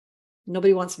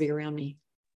 Nobody wants to be around me.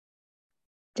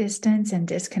 Distance and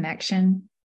disconnection.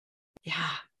 Yeah.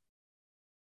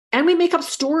 And we make up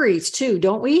stories too,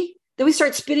 don't we? Then we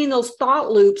start spinning those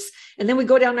thought loops. And then we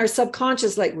go down our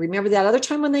subconscious, like, remember that other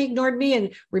time when they ignored me?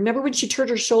 And remember when she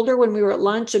turned her shoulder when we were at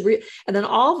lunch? And then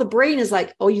all the brain is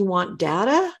like, oh, you want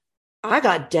data? I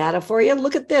got data for you.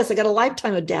 Look at this. I got a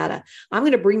lifetime of data. I'm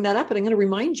going to bring that up and I'm going to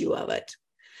remind you of it.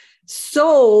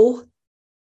 So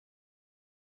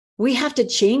we have to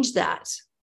change that.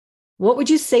 What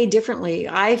would you say differently?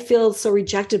 I feel so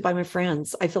rejected by my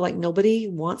friends. I feel like nobody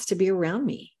wants to be around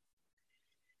me.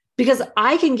 Because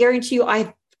I can guarantee you,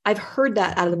 I've heard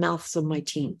that out of the mouths of my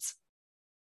teens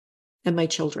and my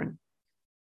children.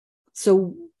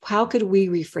 So how could we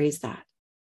rephrase that?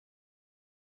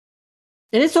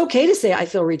 And it's okay to say I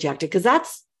feel rejected, because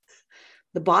that's,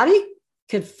 the body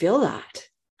can feel that.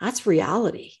 That's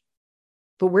reality.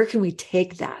 But where can we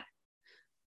take that?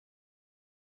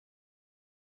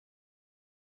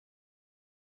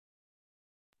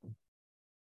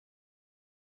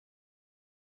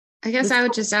 I guess I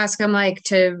would just ask him, like,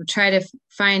 to try to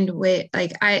find way,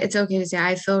 like, it's okay to say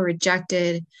I feel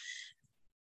rejected,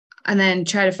 and then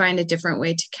try to find a different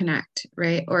way to connect,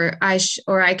 right? Or I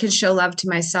can show love to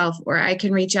myself, or I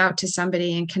can reach out to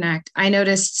somebody and connect. I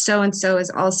noticed so-and-so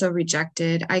is also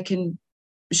rejected. I can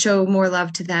show more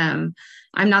love to them.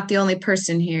 I'm not the only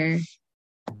person here.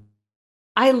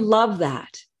 I love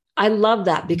that. I love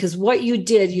that, because what you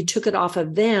did, you took it off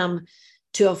of them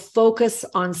to a focus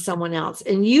on someone else.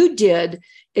 And you did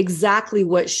exactly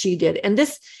what she did. And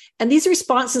these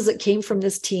responses that came from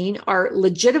this teen are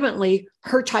legitimately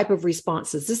her type of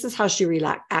responses. This is how she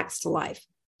reacts to life.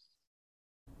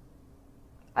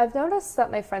 I've noticed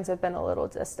that my friends have been a little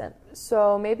distant,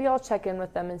 so maybe I'll check in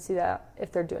with them and see that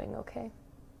if they're doing okay.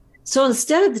 So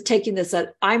instead of taking this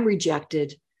that I'm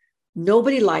rejected,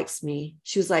 nobody likes me,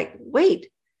 she was like, wait,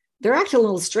 they're acting a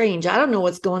little strange. I don't know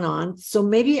what's going on. So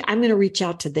maybe I'm going to reach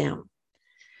out to them.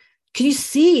 Can you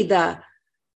see the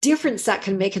difference that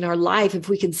can make in our life if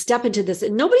we can step into this?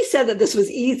 And nobody said that this was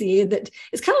easy, and that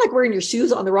it's kind of like wearing your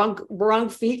shoes on the wrong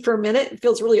feet for a minute. It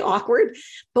feels really awkward.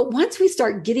 But once we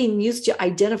start getting used to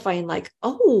identifying, like,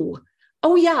 oh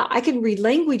yeah, I can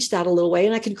relanguage that a little way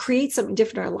and I can create something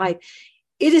different in our life.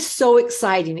 It is so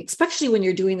exciting, especially when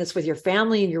you're doing this with your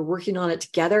family and you're working on it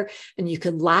together, and you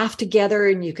can laugh together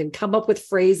and you can come up with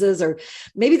phrases, or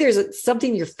maybe there's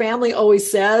something your family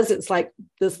always says. It's like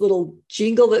this little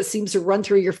jingle that seems to run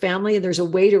through your family, and there's a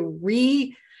way to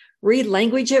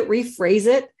re-language it, rephrase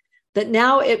it, that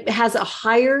now it has a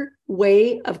higher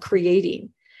way of creating.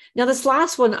 Now, this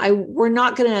last one, we're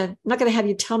not gonna have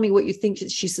you tell me what you think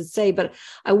she should say, but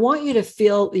I want you to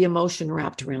feel the emotion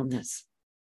wrapped around this.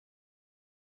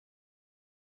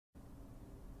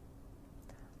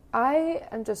 I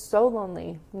am just so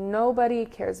lonely. Nobody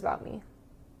cares about me.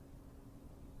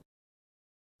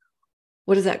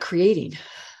 What is that creating?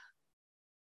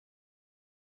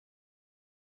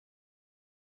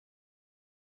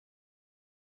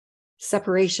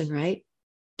 Separation, right?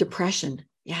 Depression.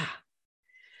 Yeah.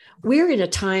 We're in a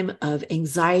time of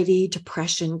anxiety,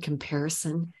 depression,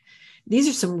 comparison. These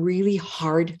are some really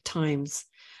hard times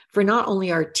for not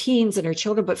only our teens and our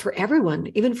children, but for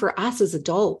everyone, even for us as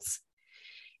adults.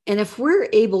 And if we're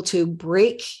able to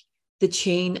break the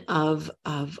chain of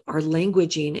our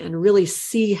languaging and really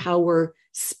see how we're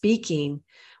speaking,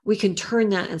 we can turn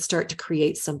that and start to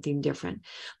create something different.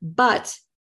 But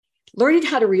learning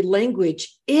how to relanguage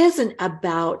isn't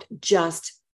about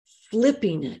just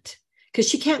flipping it, because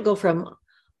she can't go from,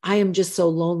 I am just so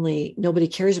lonely, nobody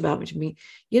cares about me, to me,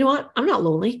 you know what? I'm not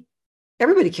lonely.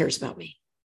 Everybody cares about me.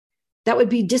 That would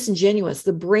be disingenuous.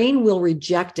 The brain will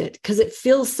reject it because it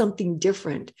feels something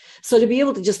different. So to be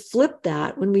able to just flip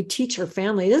that, when we teach our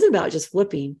family, it isn't about just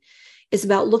flipping. It's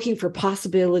about looking for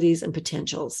possibilities and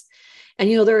potentials.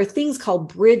 And, there are things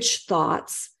called bridge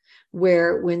thoughts,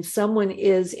 where when someone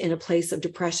is in a place of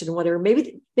depression or whatever,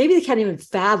 maybe they can't even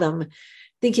fathom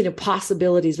thinking of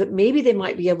possibilities, but maybe they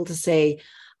might be able to say,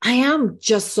 I am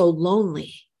just so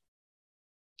lonely,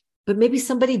 but maybe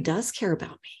somebody does care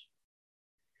about me.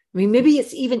 I mean, maybe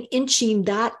it's even inching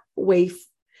that way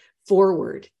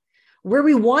forward. Where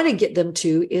we want to get them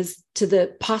to is to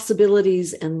the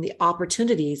possibilities and the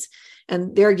opportunities.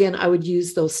 And there again, I would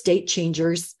use those state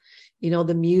changers,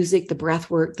 the music, the breath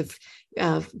work,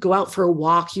 go out for a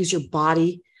walk, use your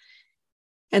body,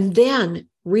 and then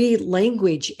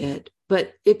re-language it.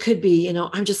 But it could be,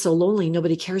 I'm just so lonely,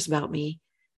 nobody cares about me.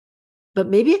 But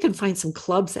maybe I can find some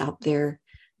clubs out there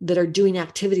that are doing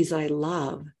activities that I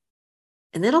love.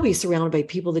 And then I'll be surrounded by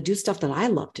people that do stuff that I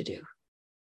love to do.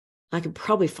 I could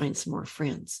probably find some more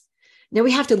friends. Now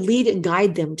we have to lead and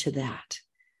guide them to that.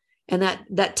 And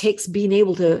that takes being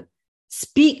able to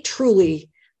speak truly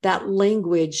that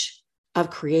language of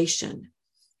creation.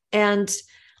 And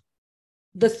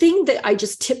the thing that I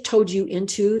just tiptoed you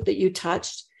into that you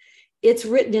touched, it's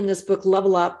written in this book,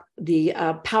 Level Up, the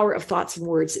Power of Thoughts and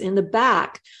Words. In the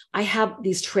back, I have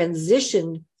these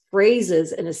transition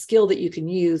phrases and a skill that you can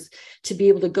use to be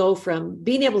able to go from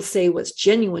being able to say what's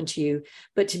genuine to you,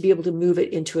 but to be able to move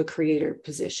it into a creator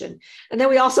position. And then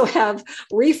we also have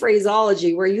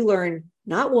rephraseology, where you learn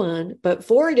not one, but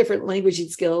 4 different languaging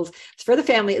skills. It's for the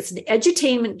family. It's an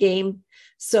edutainment game.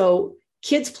 So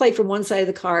kids play from one side of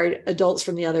the card, adults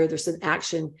from the other. There's an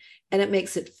action, and it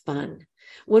makes it fun.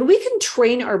 When we can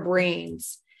train our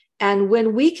brains, and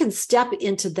when we can step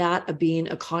into that of being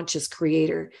a conscious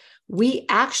creator, we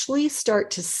actually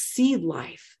start to see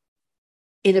life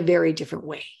in a very different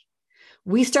way.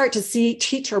 We start to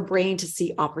teach our brain to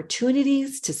see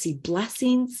opportunities, to see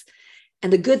blessings,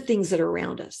 and the good things that are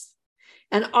around us.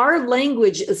 And our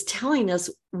language is telling us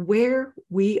where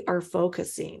we are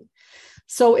focusing.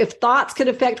 So if thoughts could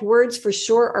affect words, for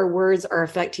sure, our words are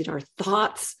affecting our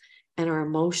thoughts and our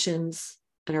emotions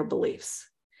and our beliefs.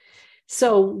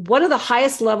 So one of the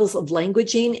highest levels of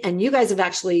languaging, and you guys have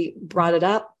actually brought it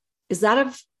up, is that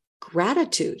of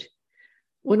gratitude.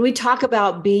 When we talk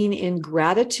about being in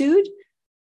gratitude,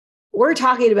 we're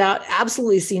talking about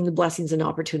absolutely seeing the blessings and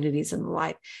opportunities in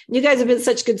life. You guys have been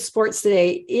such good sports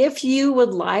today. If you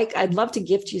would like, I'd love to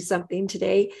gift you something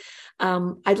today.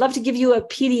 I'd love to give you a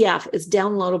PDF. It's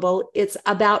downloadable. It's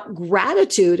about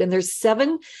gratitude. And there's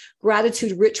 7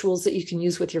 gratitude rituals that you can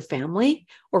use with your family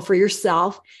or for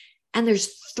yourself. And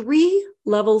there's 3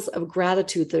 levels of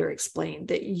gratitude that are explained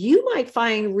that you might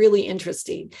find really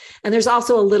interesting. And there's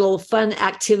also a little fun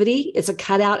activity. It's a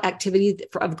cutout activity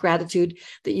of gratitude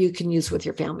that you can use with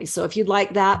your family. So if you'd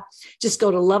like that, just go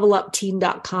to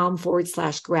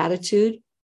levelupteam.com/gratitude.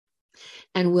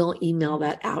 And we'll email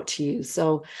that out to you.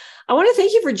 So I want to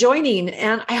thank you for joining.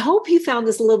 And I hope you found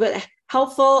this a little bit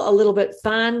helpful, a little bit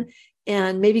fun,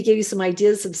 and maybe gave you some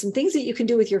ideas of some things that you can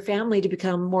do with your family to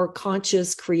become more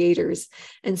conscious creators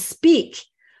and speak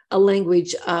a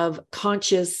language of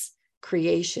conscious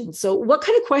creation. So what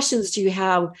kind of questions do you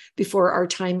have before our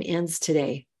time ends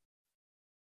today,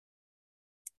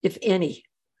 if any?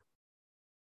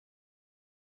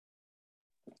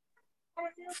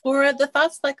 For the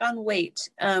thoughts like on weight,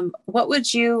 what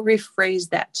would you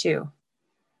rephrase that to?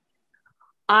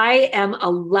 I'm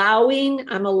allowing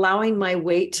my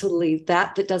weight to leave,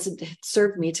 that doesn't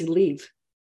serve me to leave.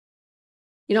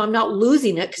 I'm not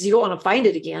losing it because you don't want to find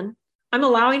it again. I'm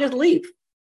allowing it to leave.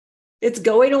 It's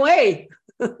going away.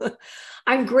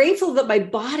 I'm grateful that my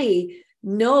body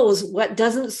knows what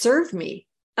doesn't serve me.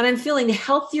 And I'm feeling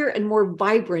healthier and more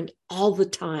vibrant all the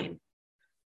time.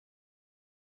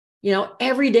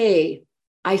 Every day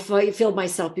I feel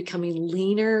myself becoming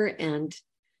leaner and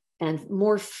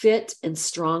more fit and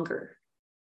stronger.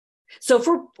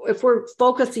 So if we're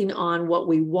focusing on what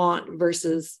we want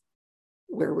versus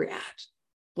where we're at,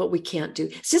 what we can't do,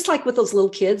 it's just like with those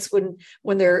little kids when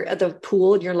they're at the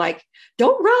pool and you're like,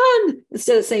 don't run.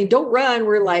 Instead of saying don't run,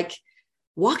 we're like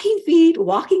walking feet.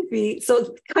 So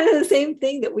it's kind of the same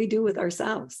thing that we do with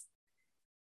ourselves.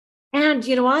 And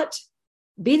you know what?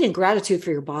 Being in gratitude for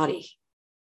your body.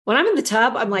 When I'm in the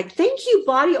tub, I'm like, thank you,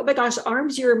 body. Oh my gosh,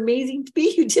 arms, you're amazing to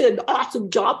me. You did an awesome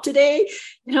job today.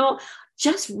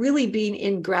 Just really being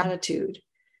in gratitude.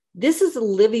 This is a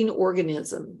living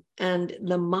organism, and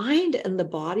the mind and the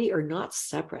body are not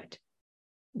separate.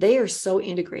 They are so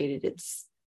integrated.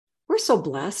 We're so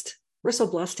blessed. We're so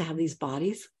blessed to have these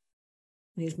bodies,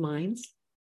 these minds.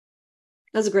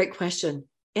 That's a great question.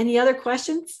 Any other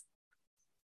questions?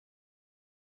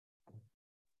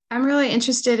 I'm really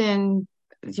interested in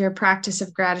your practice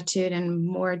of gratitude and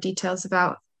more details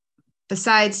about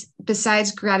besides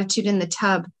gratitude in the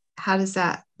tub. How does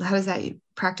that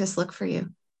practice look for you?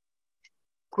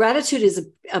 Gratitude is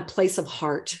a place of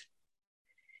heart.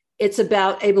 It's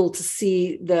about able to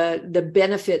see the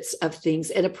benefits of things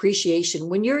and appreciation.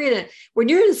 When you're in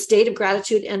a state of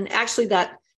gratitude, and actually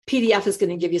that PDF is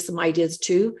going to give you some ideas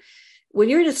too. When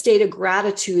you're in a state of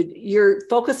gratitude, you're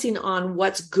focusing on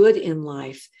what's good in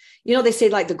life. They say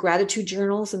like the gratitude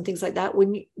journals and things like that.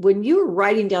 When you're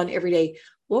writing down every day,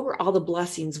 what were all the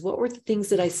blessings? What were the things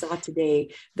that I saw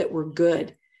today that were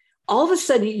good? All of a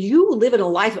sudden, you live in a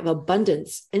life of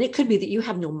abundance. And it could be that you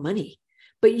have no money,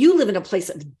 but you live in a place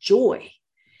of joy.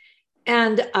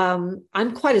 And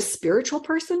I'm quite a spiritual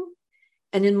person.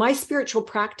 And in my spiritual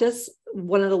practice,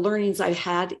 one of the learnings I've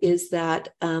had is that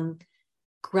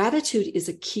gratitude is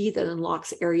a key that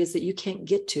unlocks areas that you can't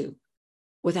get to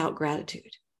without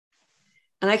gratitude.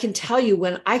 And I can tell you,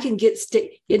 when I can get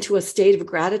into a state of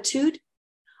gratitude,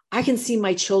 I can see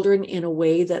my children in a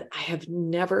way that I have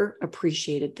never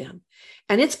appreciated them.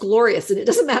 And it's glorious. And it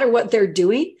doesn't matter what they're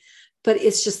doing, but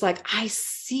it's just like, I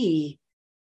see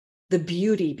the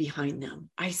beauty behind them.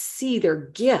 I see their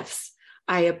gifts.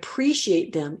 I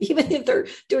appreciate them. Even if they're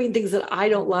doing things that I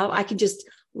don't love, I can just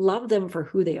love them for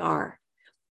who they are.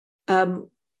 In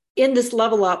this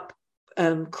Level Up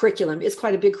curriculum, it's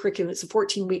quite a big curriculum. It's a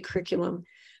 14-week curriculum,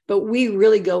 but we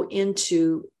really go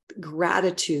into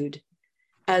gratitude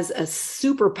as a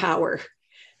superpower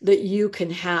that you can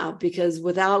have, because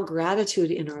without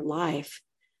gratitude in our life,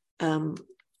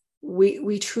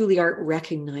 we truly aren't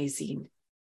recognizing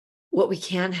what we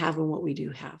can have and what we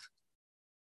do have.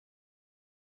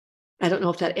 I don't know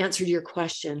if that answered your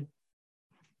question.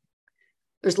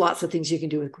 There's lots of things you can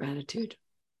do with gratitude.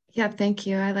 Yeah, thank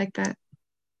you. I like that.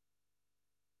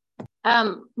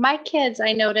 My kids,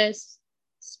 I notice,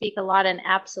 speak a lot in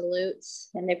absolutes,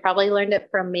 and they probably learned it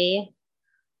from me.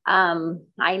 I'm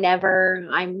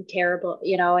terrible,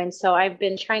 and so I've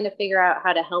been trying to figure out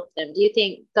how to help them. Do you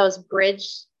think those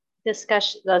bridge thoughts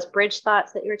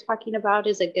that you're talking about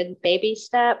is a good baby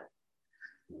step?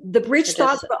 The bridge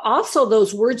thoughts, but also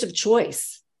those words of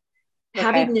choice. Okay.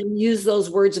 Having them use those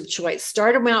words of choice.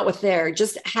 Start them out with there.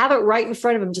 Just have it right in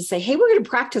front of them. Just say, hey, we're going to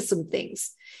practice some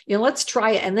things. Let's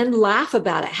try it, and then laugh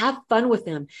about it. Have fun with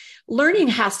them. Learning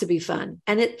has to be fun.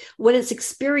 And when it's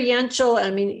experiential,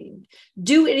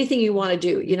 do anything you want to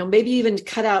do. Maybe even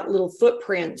cut out little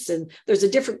footprints, and there's a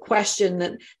different question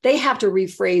that they have to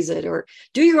rephrase it, or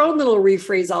do your own little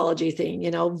rephraseology thing.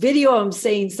 Video them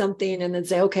saying something and then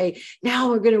say, okay, now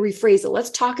we're going to rephrase it.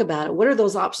 Let's talk about it. What are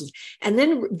those options? And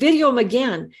then video them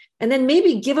again. And then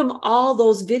maybe give them all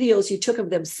those videos you took of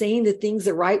them saying the things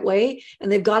the right way,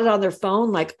 and they've got it on their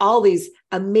phone, like all these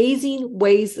amazing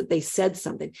ways that they said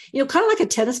something. Kind of like a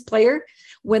tennis player,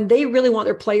 when they really want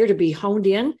their player to be honed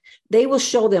in, they will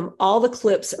show them all the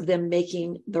clips of them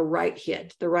making the right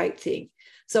hit, the right thing.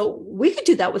 So we could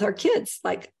do that with our kids,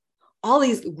 like all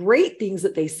these great things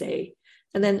that they say.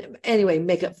 And then anyway,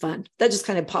 make it fun. That just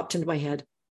kind of popped into my head.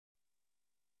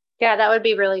 Yeah, that would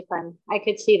be really fun. I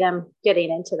could see them getting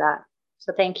into that.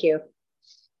 So thank you.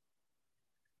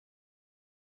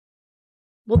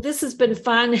 Well, this has been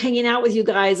fun hanging out with you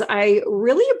guys. I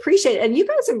really appreciate it. And you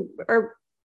guys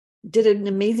did an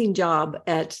amazing job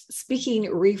at speaking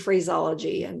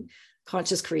rephraseology and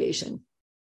conscious creation.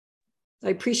 I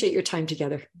appreciate your time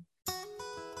together.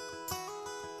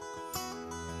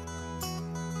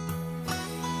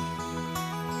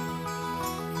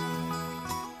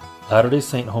 Latter-day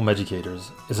Saint Home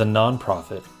Educators is a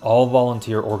nonprofit,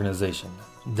 all-volunteer organization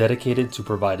dedicated to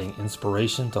providing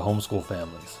inspiration to homeschool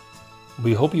families.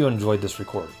 We hope you enjoyed this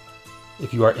recording.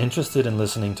 If you are interested in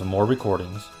listening to more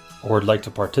recordings or would like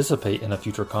to participate in a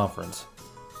future conference,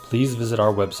 please visit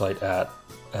our website at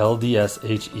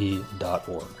ldshe.org.